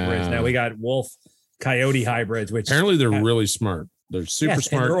bear hybrids. Now we got wolf coyote hybrids, which apparently they're really smart. They're super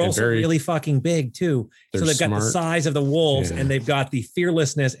smart. And they're also really fucking big too. So they've got the size of the wolves and they've got the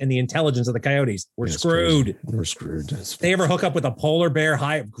fearlessness and the intelligence of the coyotes. We're screwed. We're screwed. They ever hook up with a polar bear,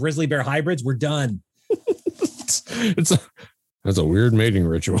 grizzly bear hybrids, we're done. That's a weird mating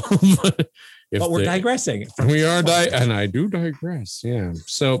ritual. But we're digressing. We are and I do digress. Yeah.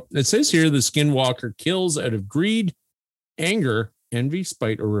 So it says here the skinwalker kills out of greed, anger, envy,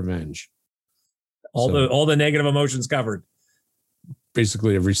 spite, or revenge. All the negative emotions covered.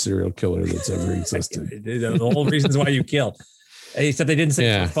 Basically every serial killer that's ever existed. The whole reasons why you kill. Except they didn't say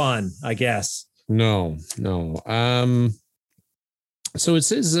it for fun, I guess. No. So it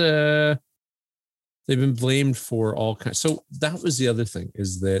says they've been blamed for all kinds. So that was the other thing,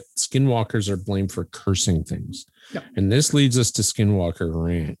 is that skinwalkers are blamed for cursing things. Yep. And this leads us to Skinwalker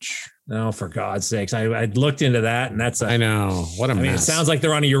Ranch. Oh, for God's sakes. I looked into that, and that's I know. What a mess. It sounds like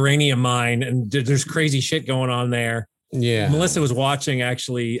they're on a uranium mine and there's crazy shit going on there. Yeah. Melissa was watching,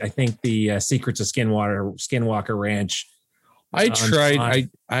 actually, I think the Secrets of Skinwalker Ranch. I tried.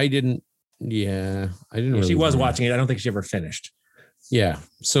 I didn't. Yeah. I didn't really. She was watching it. I don't think she ever finished. Yeah.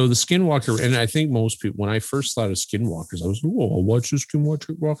 So the Skinwalker, and I think most people, when I first thought of Skinwalkers, I was, I'll watch the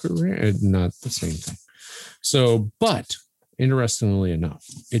Skinwalker Ranch. Not the same thing. So, but interestingly enough,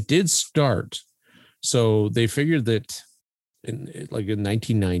 it did start. So they figured that in the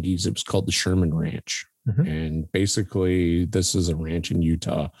 1990s, it was called the Sherman Ranch. Mm-hmm. And basically, this is a ranch in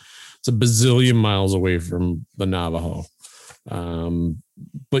Utah It's a bazillion miles away from the Navajo.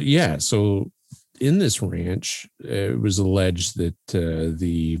 But yeah, so in this ranch, it was alleged that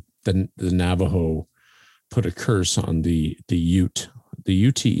the Navajo put a curse on the Ute, the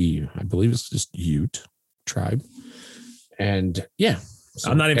UTE, I believe it's just Ute tribe. And yeah, so,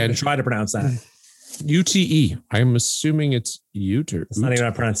 I'm not even going to try to pronounce that. UTE. I'm assuming it's Ute. It's not even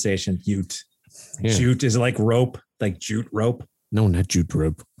a pronunciation. Ute. Yeah. Jute is like rope, like jute rope. No, not jute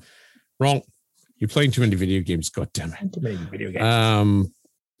rope. Wrong. You're playing too many video games. God damn it. Too many video games.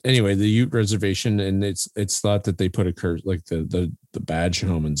 Anyway, the Ute Reservation, and it's thought that they put a curse, like the badge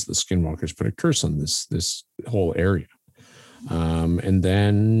shamans, the skinwalkers, put a curse on this whole area. And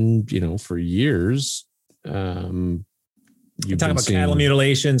then, you know, for years, you're talking about cattle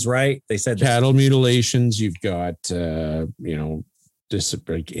mutilations, right? They said cattle mutilations. You've got, you know, this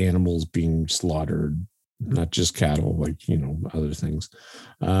like animals being slaughtered, not just cattle, like, you know, other things.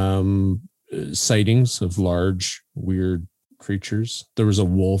 Sightings of large, weird creatures. There was a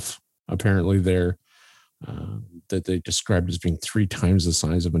wolf apparently there that they described as being 3 times the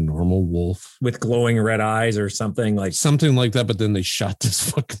size of a normal wolf with glowing red eyes or something like that. But then they shot this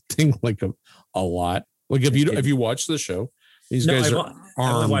fucking thing like a lot. Like if you watch the show, these guys are armed.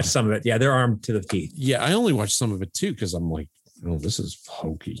 I only watched some of it. Yeah, they're armed to the teeth. Yeah, I only watched some of it too because I'm like, oh, this is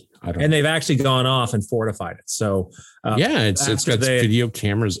hokey. And they've actually gone off and fortified it. So yeah, it's got video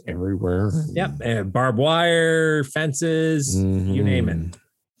cameras everywhere. Yep, and barbed wire, fences, you name it.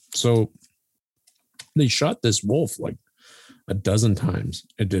 So they shot this wolf like a dozen times.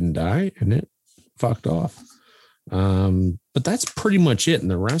 It didn't die, and it fucked off. But that's pretty much it,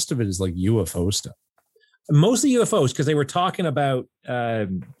 and the rest of it is like UFO stuff. Mostly UFOs, because they were talking about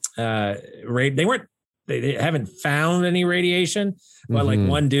they haven't found any radiation, but like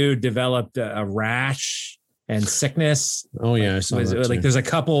one dude developed a rash and sickness. Oh yeah, I saw that like there's a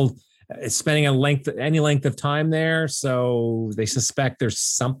couple spending any length of time there, so they suspect there's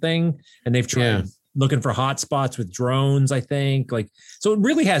something, and they've tried looking for hot spots with drones, I think. Like, so it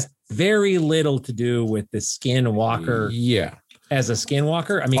really has very little to do with the skinwalker. Yeah. As a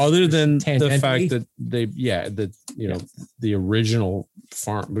skinwalker, I mean, other than the fact that the original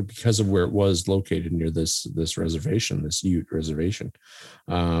farm, but because of where it was located near this reservation, this Ute reservation,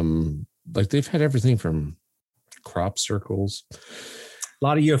 like they've had everything from crop circles, a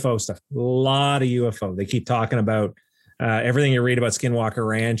lot of UFO stuff, a lot of UFO. They keep talking about everything you read about Skinwalker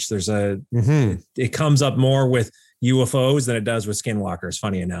Ranch. There's it comes up more with UFOs than it does with skinwalkers.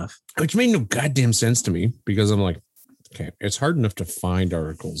 Funny enough, which made no goddamn sense to me because I'm like, okay, it's hard enough to find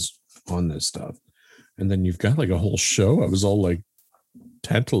articles on this stuff. And then you've got like a whole show. I was all like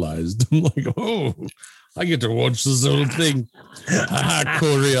tantalized. I'm like, oh, I get to watch this little thing.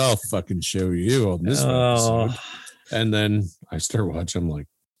 Corey, I'll fucking show you on this episode. And then I start watching. I'm like,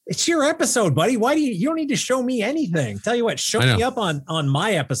 it's your episode, buddy. Why do you don't need to show me anything? Tell you what, show me up on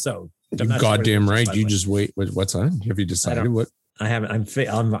my episode. You goddamn right. You just wait. What's on? Have you decided what? I haven't.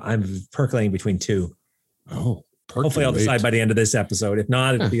 I'm percolating between two. Oh. Hopefully I'll decide by the end of this episode. If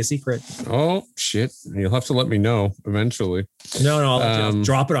not, it'll be a secret. Oh shit. You'll have to let me know eventually. No, I'll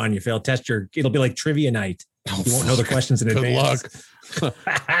drop it on you, Phil. It'll be like trivia night. You won't know the questions in advance. Good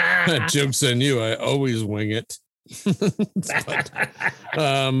luck. Joke's on you. I always wing it.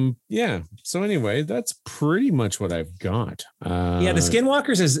 Yeah. So anyway, that's pretty much what I've got. The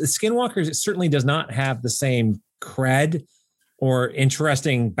Skinwalkers certainly does not have the same cred or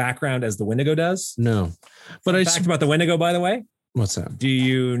interesting background as the Wendigo does. No. But I fact about the Wendigo, by the way. What's that? Do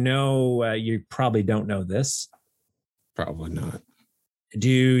you know? You probably don't know this. Probably not. Do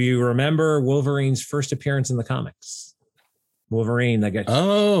you remember Wolverine's first appearance in the comics? Wolverine that got.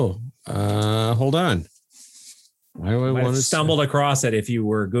 Hold on. Why do I want to stumbled across it if you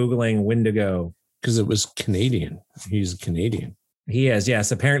were Googling Wendigo? Because it was Canadian. He's Canadian. He is,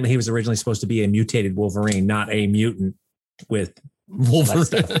 yes. Apparently, he was originally supposed to be a mutated Wolverine, not a mutant with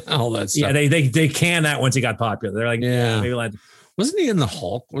Wolverine. All that stuff. Yeah, they canned that once he got popular. They're like, maybe like. Wasn't he in the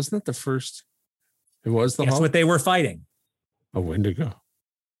Hulk? Wasn't that the first? It was the Hulk. That's what they were fighting. A Wendigo.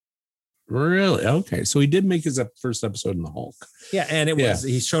 Really? Okay. So he did make his first episode in the Hulk. Yeah. And it was,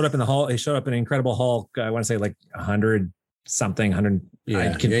 he showed up in the Hulk. He showed up in Incredible Hulk. I want to say like 100 something, 100.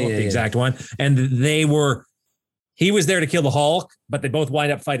 I can pull up the exact one. And he was there to kill the Hulk, but they both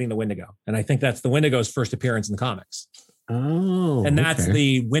wind up fighting the Wendigo. And I think that's the Wendigo's first appearance in the comics. Oh. And that's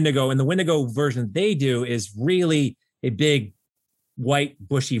the Wendigo. And the Wendigo version they do is really a big white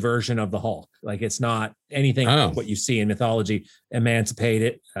bushy version of the Hulk. Like it's not anything like what you see in mythology. Not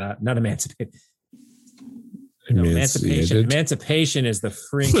emancipated. No, emancipation is the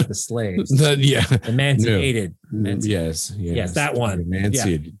freeing of the slaves. Emancipated. Yes, that one.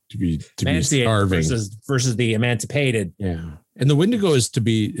 Emancipated to be starving versus the emancipated. Yeah, and the Wendigo is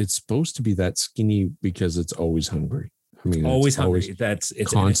it's supposed to be that skinny because it's always hungry. I mean, always hungry.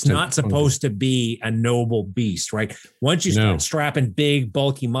 It's not supposed to be a noble beast, right? Once you start strapping big,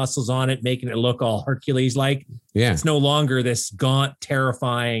 bulky muscles on it, making it look all Hercules-like, it's no longer this gaunt,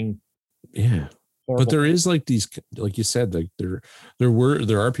 terrifying. Yeah. But there is like these, like you said, like there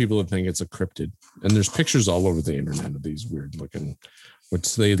are people that think it's a cryptid, and there's pictures all over the internet of these weird looking,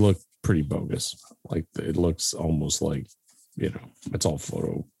 which they look pretty bogus. Like it looks almost like, it's all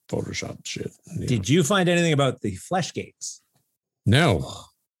Photoshop shit. Did you find anything about the flesh gates? No.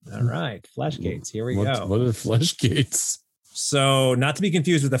 All right, flesh gates. Here we go. What are flesh gates? So, not to be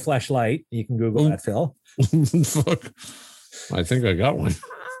confused with the fleshlight. You can Google that, Phil. Fuck. I think I got one.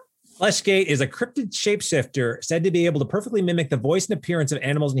 Fleshgate is a cryptid shapeshifter said to be able to perfectly mimic the voice and appearance of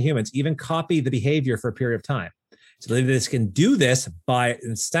animals and humans, even copy the behavior for a period of time. So this can do this by,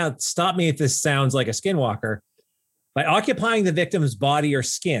 stop me if this sounds like a skinwalker, by occupying the victim's body or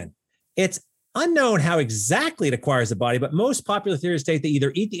skin. It's unknown how exactly it acquires the body, but most popular theories state they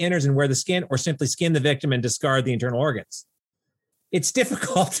either eat the innards and wear the skin or simply skin the victim and discard the internal organs. It's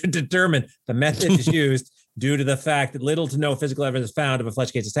difficult to determine the method is used due to the fact that little to no physical evidence is found of a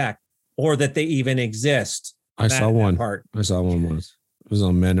Fleshgate's attack, or that they even exist. I saw one once. It was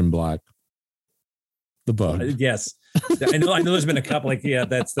on Men in Black. The bug. Yes. I know there's been a couple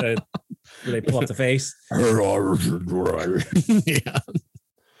that's where they pull up the face. Yeah.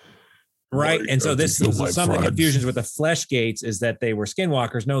 Right. And so some of the confusions with the Fleshgates is that they were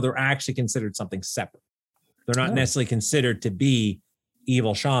skinwalkers. No, they're actually considered something separate. They're not necessarily considered to be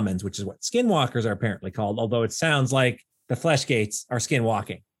evil shamans, which is what skinwalkers are apparently called, although it sounds like the Fleshgates are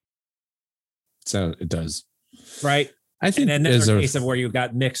skinwalking. So it does. Right. I think and another case of where you've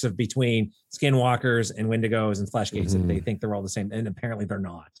got mix of between skinwalkers and Wendigos and Fleshgates, and they think they're all the same, and apparently they're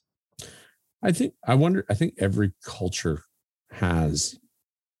not. I think every culture has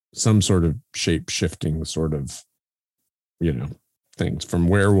some sort of shape-shifting sort of, things, from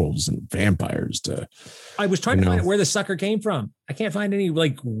werewolves and vampires to. I was trying to find out where the sucker came from. I can't find any,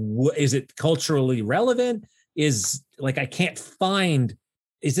 is it culturally relevant? I can't find.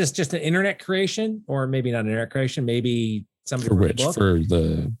 Is this just an internet creation, or maybe not an internet creation? Maybe somebody for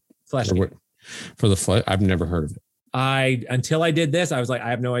the Fleshgate. For the flesh, I've never heard of it. Until I did this, I was like,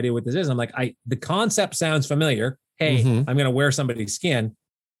 I have no idea what this is. I'm like, the concept sounds familiar. Hey, I'm going to wear somebody's skin.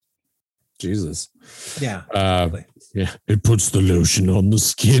 Jesus. Yeah. Yeah. It puts the lotion on the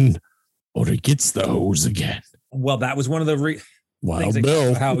skin, or it gets the hose again. Well, that was one of the Wild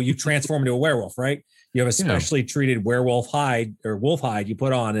Bill. How you transform into a werewolf, right? You have a specially treated werewolf hide or wolf hide you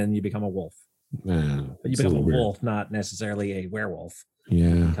put on, and you become a wolf. But you become a wolf, not necessarily a werewolf. Yeah.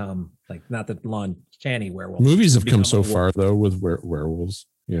 You become not the Lon Chaney werewolf. Movies have come so far though with werewolves.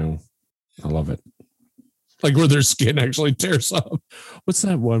 I love it. Like where their skin actually tears off. What's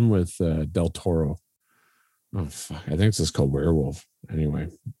that one with Del Toro? Oh fuck! I think it's just called Werewolf. Anyway,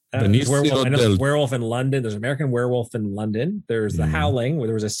 Werewolf in London. There's American Werewolf in London. There's The Howling, where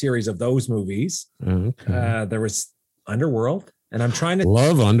there was a series of those movies. Okay. There was Underworld, and I'm trying to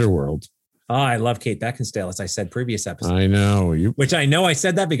love Underworld. Oh, I love Kate Beckinsale, as I said previous episode. I know which I know I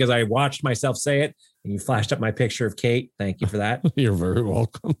said that because I watched myself say it, and you flashed up my picture of Kate. Thank you for that. You're very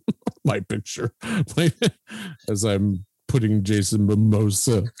welcome. My picture, as I'm putting Jason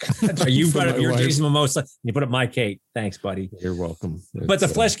Momoa. You put up your Jason Momoa. You put up my Kate. Thanks, buddy. You're welcome. But the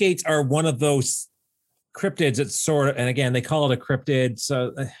Fleshgates are one of those cryptids. It's sort of, and again, they call it a cryptid.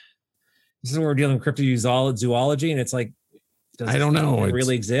 So this is where we're dealing with cryptozoology, and it's like, I don't know. It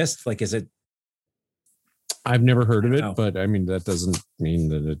really exist? Is it? I've never heard of it, but I mean, that doesn't mean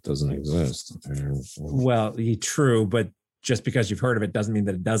that it doesn't exist. Well, true, but just because you've heard of it doesn't mean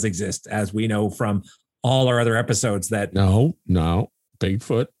that it does exist, as we know from all our other episodes that no,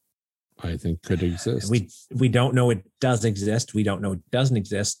 Bigfoot, I think could exist. We don't know it does exist. We don't know it doesn't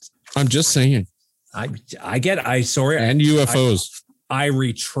exist. I'm just saying. I get. Sorry. And UFOs. I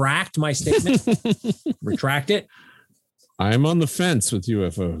retract my statement. Retract it. I'm on the fence with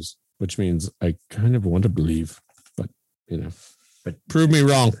UFOs, which means I kind of want to believe, but prove me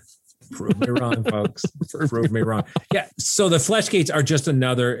wrong. Prove me wrong, folks. Prove me wrong. Yeah. So the Fleshgates are just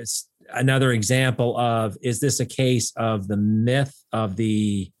another example of, is this a case of the myth of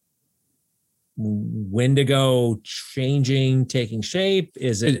the Wendigo taking shape?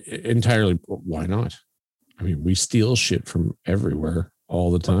 Is it entirely? Why not? I mean, we steal shit from everywhere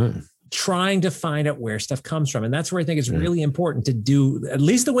all the time. Trying to find out where stuff comes from. And that's where I think it's really important to do, at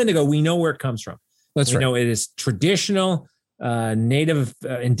least the Wendigo, we know where it comes from. That's we right. know it is traditional, native,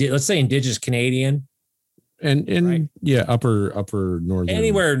 let's say indigenous Canadian. And right. Yeah, upper northern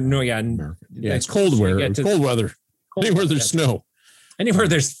anywhere, America. Yeah, it's cold weather. Anywhere there's snow. Anywhere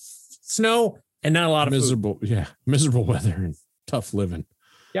there's snow and not a lot of miserable food. Yeah, miserable weather and tough living.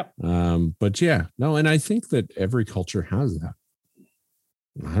 Yep. But yeah, no, and I think that every culture has that.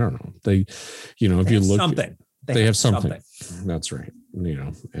 I don't know. They if you look something. They have something. That's right.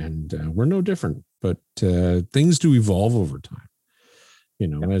 And we're no different, but things do evolve over time.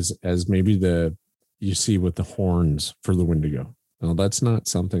 As maybe you see with the horns for the Wendigo. Well, that's not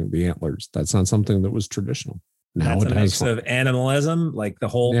something, the antlers, that's not something that was traditional. Now that's a mix of animalism, like the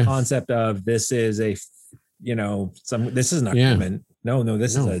whole concept of this is this is not human. No,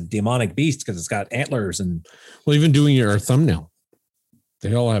 this is a demonic beast because it's got antlers. And well, even doing your thumbnail,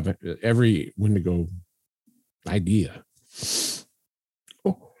 they all have every Wendigo idea.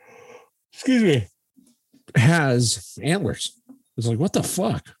 Oh, excuse me. Has antlers. It's like, what the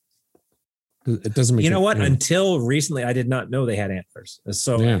fuck? It doesn't make what? Until recently, I did not know they had antlers.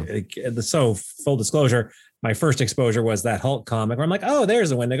 So full disclosure, my first exposure was that Hulk comic where I'm like, oh,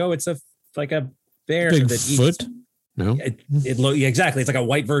 there's a Wendigo. It's like a bear Big that foot. No, exactly. It's like a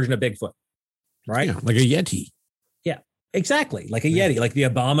white version of Bigfoot, right? Yeah, like a Yeti. Yeah, exactly, like a Yeti, like the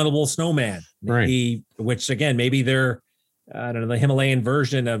abominable snowman, right? Which again, maybe they're the Himalayan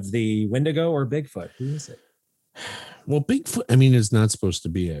version of the Wendigo or Bigfoot. Who is it? Well, Bigfoot, I mean, is not supposed to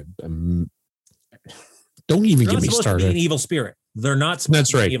be a don't even get me started. To be an evil spirit. They're not.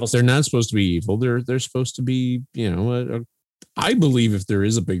 That's right. They're not supposed to be evil. They're supposed to be. I believe if there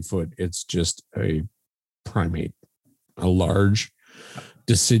is a Bigfoot, it's just a primate, a large,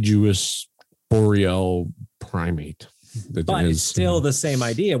 deciduous, boreal primate. But it's still the same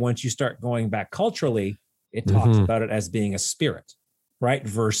idea. Once you start going back culturally, it talks about it as being a spirit, right?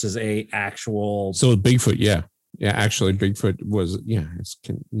 Versus a actual. So Bigfoot, yeah. Actually, Bigfoot was,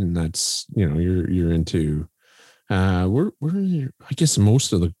 and that's, you're into, we're I guess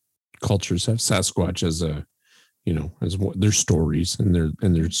most of the cultures have Sasquatch as a, as their stories and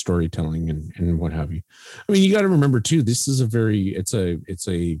their storytelling and what have you. I mean, you got to remember too, this is it's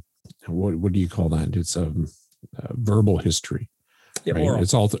a, what do you call that? It's a verbal history. Yeah, right?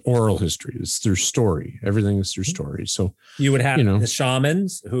 It's all the oral history. It's their story. Everything is their story. So you would have the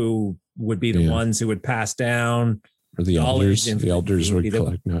shamans who would be the ones who would pass down, or the elders. The elders would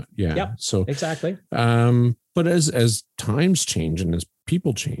collect. So exactly. But as times change and as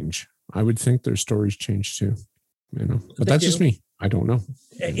people change, I would think their stories change too. But that's just me. I don't know.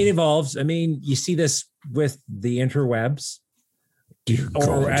 It evolves. I mean, you see this with the interwebs.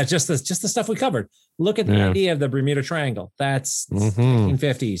 Just the stuff we covered. Look at the idea of the Bermuda Triangle. That's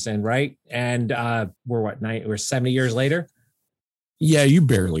 1950s, and right, and we're 70 years later. Yeah, you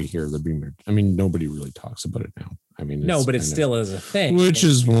barely hear the Bermuda. I mean, nobody really talks about it now. I mean, but it still is a thing, which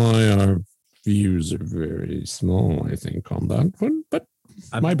is why our views are very small, I think, on that one. But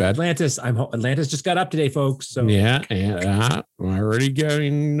my bad. Atlantis just got up today, folks. So yeah, we're already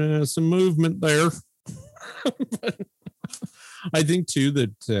getting some movement there. I think too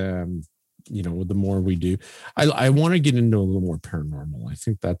that the more we do, I want to get into a little more paranormal. I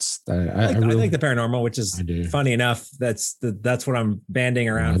think that's I like the paranormal, which is funny enough. That's what I'm banding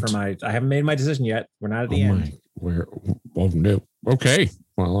around for my. I haven't made my decision yet. We're not at the end. No. Okay.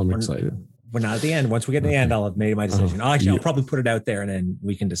 Well, I'm excited. We're not at the end. Once we get to the end, I'll have made my decision. I'll probably put it out there and then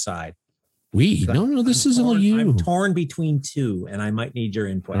we can decide. This is all you. I'm torn between two, and I might need your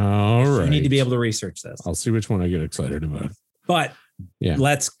input. All right. You need to be able to research this. I'll see which one I get excited about. But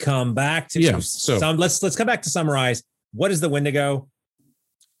let's come back to let's come back to summarize. What is the Wendigo?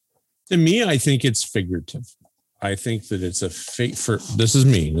 To me, I think it's figurative. I think that it's a this is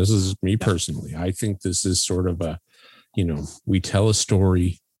me. This is me personally. I think this is sort of a, we tell a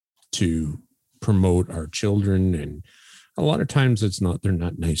story to promote our children, and a lot of times they're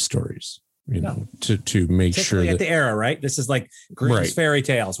not nice stories, to make sure that the era, right? This is like Grimm's fairy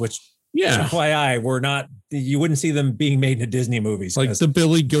tales, which FYI, we're not, you wouldn't see them being made into Disney movies. Like the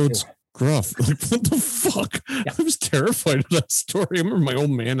Billy Goat's Gruff. Like, what the fuck? Yeah. I was terrified of that story. I remember my old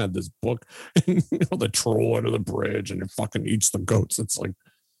man had this book, and the troll under the bridge, and it fucking eats the goats. It's like,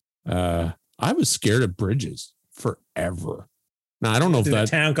 I was scared of bridges forever. Now, I don't know if that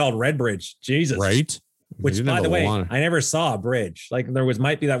a town called Redbridge. Jesus. Right. Which, by the way, I never saw a bridge. Like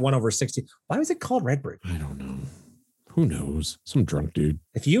might be that one over 60. Why was it called Redbridge? I don't know. Who knows? Some drunk dude.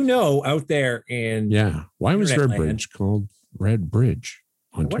 If you know out there in why was Redbridge called Red Bridge?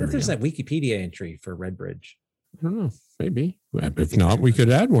 Ontario? I wonder if there's that Wikipedia entry for Redbridge. I don't know. Maybe. If not, we could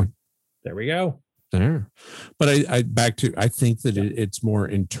add one. There we go. There. But I think that it's more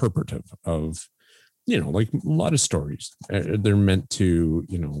interpretive of like a lot of stories. They're meant to,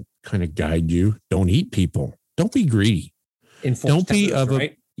 kind of guide you. Don't eat people. Don't be greedy. Don't be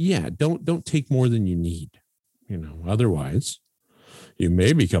right? Don't take more than you need. Otherwise you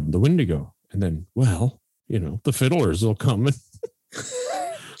may become the Wendigo. And then, the fiddlers will come and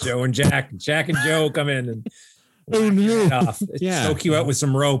Joe and Jack and Joe come in and choke you out with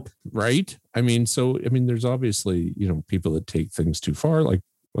some rope. Right. There's obviously, people that take things too far, like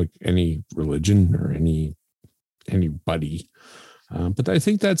any religion or anybody. But I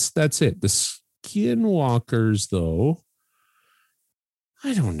think that's it. The skinwalkers, though,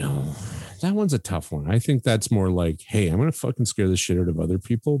 I don't know. That one's a tough one. I think that's more like, hey, I'm going to fucking scare the shit out of other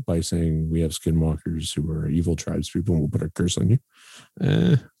people by saying we have skinwalkers who are evil tribespeople and we'll put a curse on you.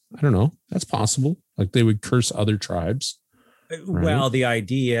 I don't know. That's possible. Like they would curse other tribes. Right? Well, the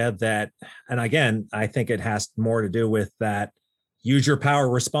idea that, and again, I think it has more to do with that. Use your power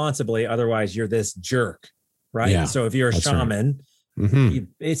responsibly. Otherwise, you're this jerk, right? Yeah, so if you're a shaman, right.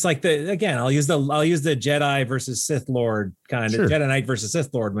 It's like I'll use the Jedi versus Sith Lord kind of Jedi Knight versus Sith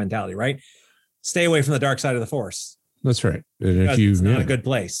Lord mentality, right? Stay away from the dark side of the Force. That's right. And it's not a good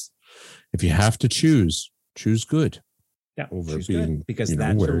place. If you have to choose good. Yeah, choose good because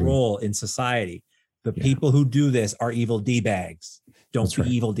that's your role in society. The people who do this are evil D-bags. Don't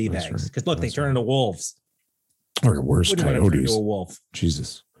be evil D-bags because look, they turn into wolves. Or worse, coyotes. A wolf.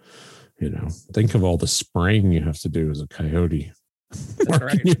 Jesus. Think of all the spraying you have to do as a coyote. That's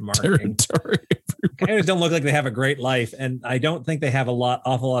right. Marking. Coyotes don't look like they have a great life, and I don't think they have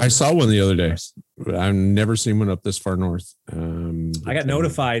awful lot. I saw one the other day. I've never seen one up this far north. I got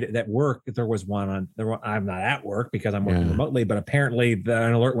notified at work that there was one on. I'm not at work because I'm working remotely, but apparently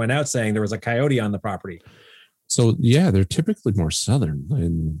an alert went out saying there was a coyote on the property. So they're typically more southern,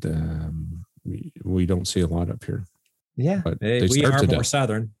 and we don't see a lot up here. Yeah, but we are more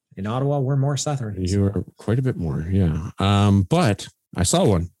southern. In Ottawa, we're more southern. You are quite a bit more, yeah. But I saw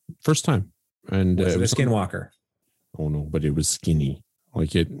one first time, and it was a skinwalker. Oh no, but it was skinny.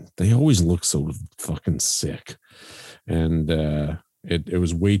 Like they always look so fucking sick, and it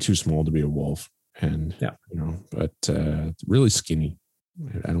was way too small to be a wolf, and but really skinny.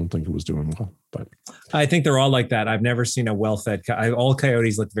 I don't think it was doing well, but I think they're all like that. I've never seen a well-fed. All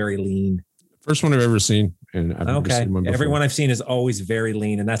coyotes look very lean. First one I've ever seen, and I've never seen one before. Everyone I've seen is always very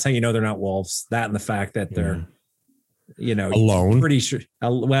lean, and that's how you know they're not wolves. That and the fact that they're, alone. Pretty sure.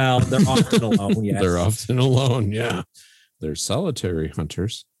 Well, they're often alone. Yes, they're often alone. Yeah, they're solitary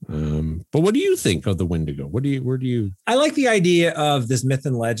hunters. But what do you think of the Wendigo? Where do you? I like the idea of this myth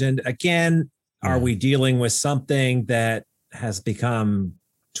and legend. Again, are we dealing with something that has become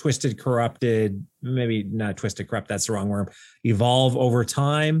twisted, corrupted? Maybe not twisted, corrupt. That's the wrong word. Evolve over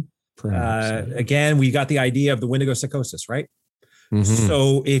time. Again, we got the idea of the Wendigo psychosis, right? Mm-hmm.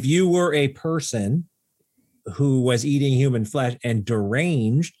 So if you were a person who was eating human flesh and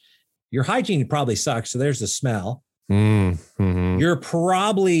deranged, your hygiene probably sucks. So there's the smell. Mm-hmm. You're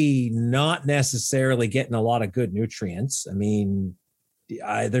probably not necessarily getting a lot of good nutrients. I mean,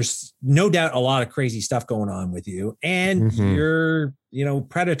 there's no doubt a lot of crazy stuff going on with you, and you're,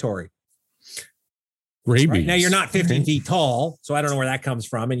 predatory. Rabies. Right? Now you're not 15 feet tall, so I don't know where that comes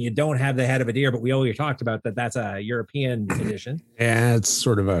from, and you don't have the head of a deer. But we already talked about that. That's a European condition. Yeah, it's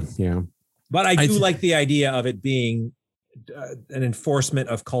sort of But I do like the idea of it being an enforcement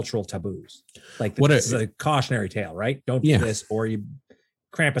of cultural taboos. Like this is a cautionary tale, right? Don't do this, or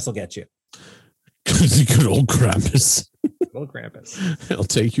Krampus will get you. Good old Krampus. Old Krampus. He'll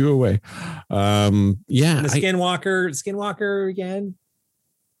take you away. And the Skinwalker again.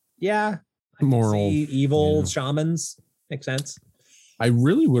 Yeah. Moral evil shamans. Makes sense. I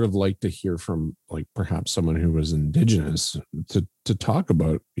really would have liked to hear from perhaps someone who was indigenous to talk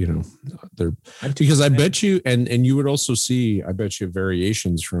about, their, because I bet you, and you would also see, I bet you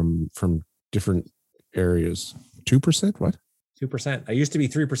variations from different areas. 2%? What? 2%. I used to be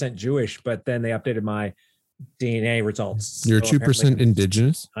 3% Jewish, but then they updated my DNA results. You're 2%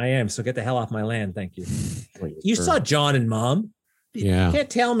 indigenous? I am. So get the hell off my land. Thank you. You saw John and Mom. Yeah. You can't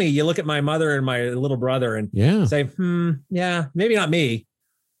tell me you look at my mother and my little brother and say, maybe not me.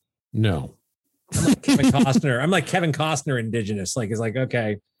 No. I'm like Kevin Costner. I'm like Kevin Costner indigenous. Like, it's like,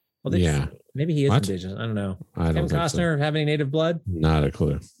 okay. Well, maybe he is indigenous. I don't know. Kevin Costner have any native blood? Not a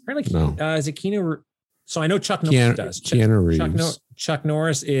clue. Apparently, no. Is it Keanu? So I know Chuck Norris does. Keanu Reeves. Chuck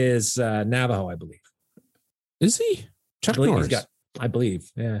Norris is Navajo, I believe. Is he? Chuck Norris? I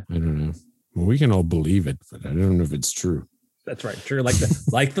believe. Yeah. I don't know. Well, we can all believe it, but I don't know if it's true. That's right. True.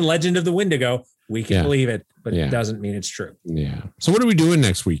 Like the legend of the Wendigo, we can believe it, but it doesn't mean it's true. Yeah. So what are we doing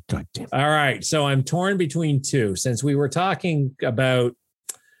next week? God damn. All right. So I'm torn between two. Since we were talking about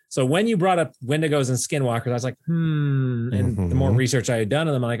So when you brought up Wendigos and Skinwalkers, I was like, and the more research I had done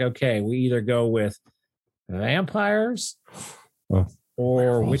of them, I'm like, okay, we either go with vampires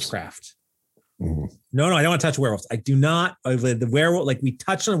or witchcraft. No, I don't want to touch werewolves. I do not. The werewolf, like we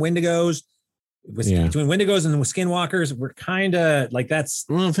touched on Wendigos. Between Wendigos and Skinwalkers, we're kind of like that's.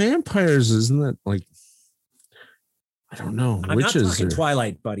 Well, vampires, isn't that like? I don't know. I'm not talking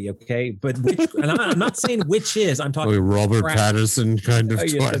Twilight, buddy. Okay, but and I'm not saying witches. I'm talking Robert Pattinson kind of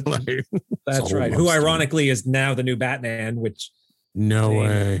Twilight. That's right. Who ironically is now the new Batman. Which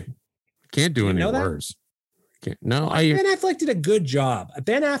way can't do any worse. Ben Affleck did a good job.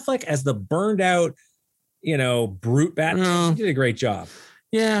 Ben Affleck as the burned out, brute Batman, he did a great job.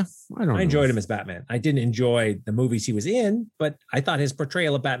 Yeah, I enjoyed him as Batman. I didn't enjoy the movies he was in, but I thought his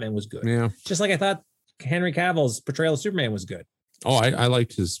portrayal of Batman was good. Yeah, just like I thought Henry Cavill's portrayal of Superman was good. Oh, I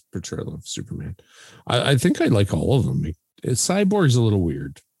liked his portrayal of Superman. I think I like all of them. Cyborg's a little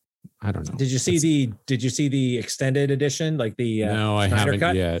weird. I don't know. Did you see the extended edition, like the no, I haven't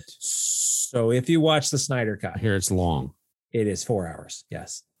cut? Yet. So if you watch the Snyder cut, here it's long. It is 4 hours.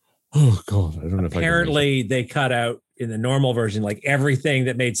 Yes. Oh God, I don't know. Apparently, they cut out in the normal version, like everything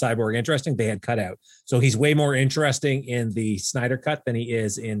that made Cyborg interesting, they had cut out. So he's way more interesting in the Snyder cut than he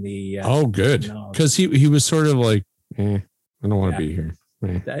is in the. Oh, good, because he was sort of like, I don't want to be here.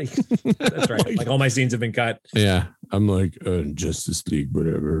 That's right. Like all my scenes have been cut. Yeah, I'm like Justice League,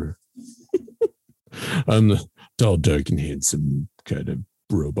 whatever. I'm the tall, dark, and handsome kind of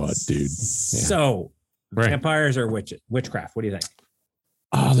robot dude. Yeah. So, vampires or witchcraft? What do you think?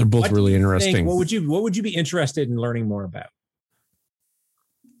 Oh, they're both really interesting. What would you be interested in learning more about?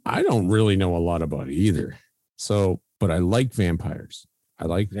 I don't really know a lot about it either. So, but I like vampires. I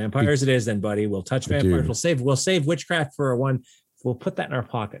like vampires. It is then, buddy. We'll touch vampires. We'll save witchcraft for one. We'll put that in our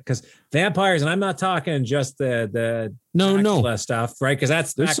pocket because vampires, and I'm not talking just the stuff, right?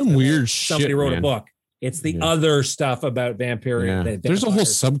 Because there's some weird shit. Somebody wrote a book. It's the other stuff about vampire. Yeah. There's a whole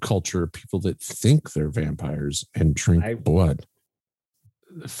subculture of people that think they're vampires and drink blood.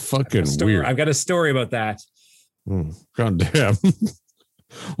 Fucking weird. I've got a story about that. God damn.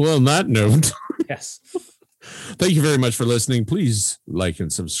 Well, on that note, yes. Thank you very much for listening. Please like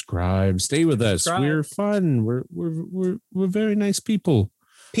and subscribe. Stay with us. We're fun. We're very nice people.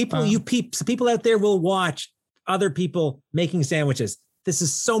 People out there will watch other people making sandwiches. This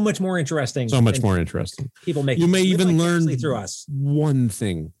is so much more interesting. So much more interesting. People make. You may even learn through us one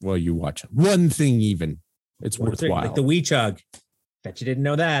thing while you watch it. One thing, even it's worthwhile. Like the wee chug. Bet you didn't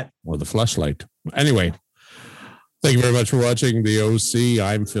know that. Or the fleshlight. Anyway, thank you very much for watching the OC.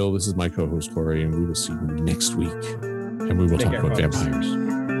 I'm Phil. This is my co-host Corey, and we will see you next week. And we will talk about vampires.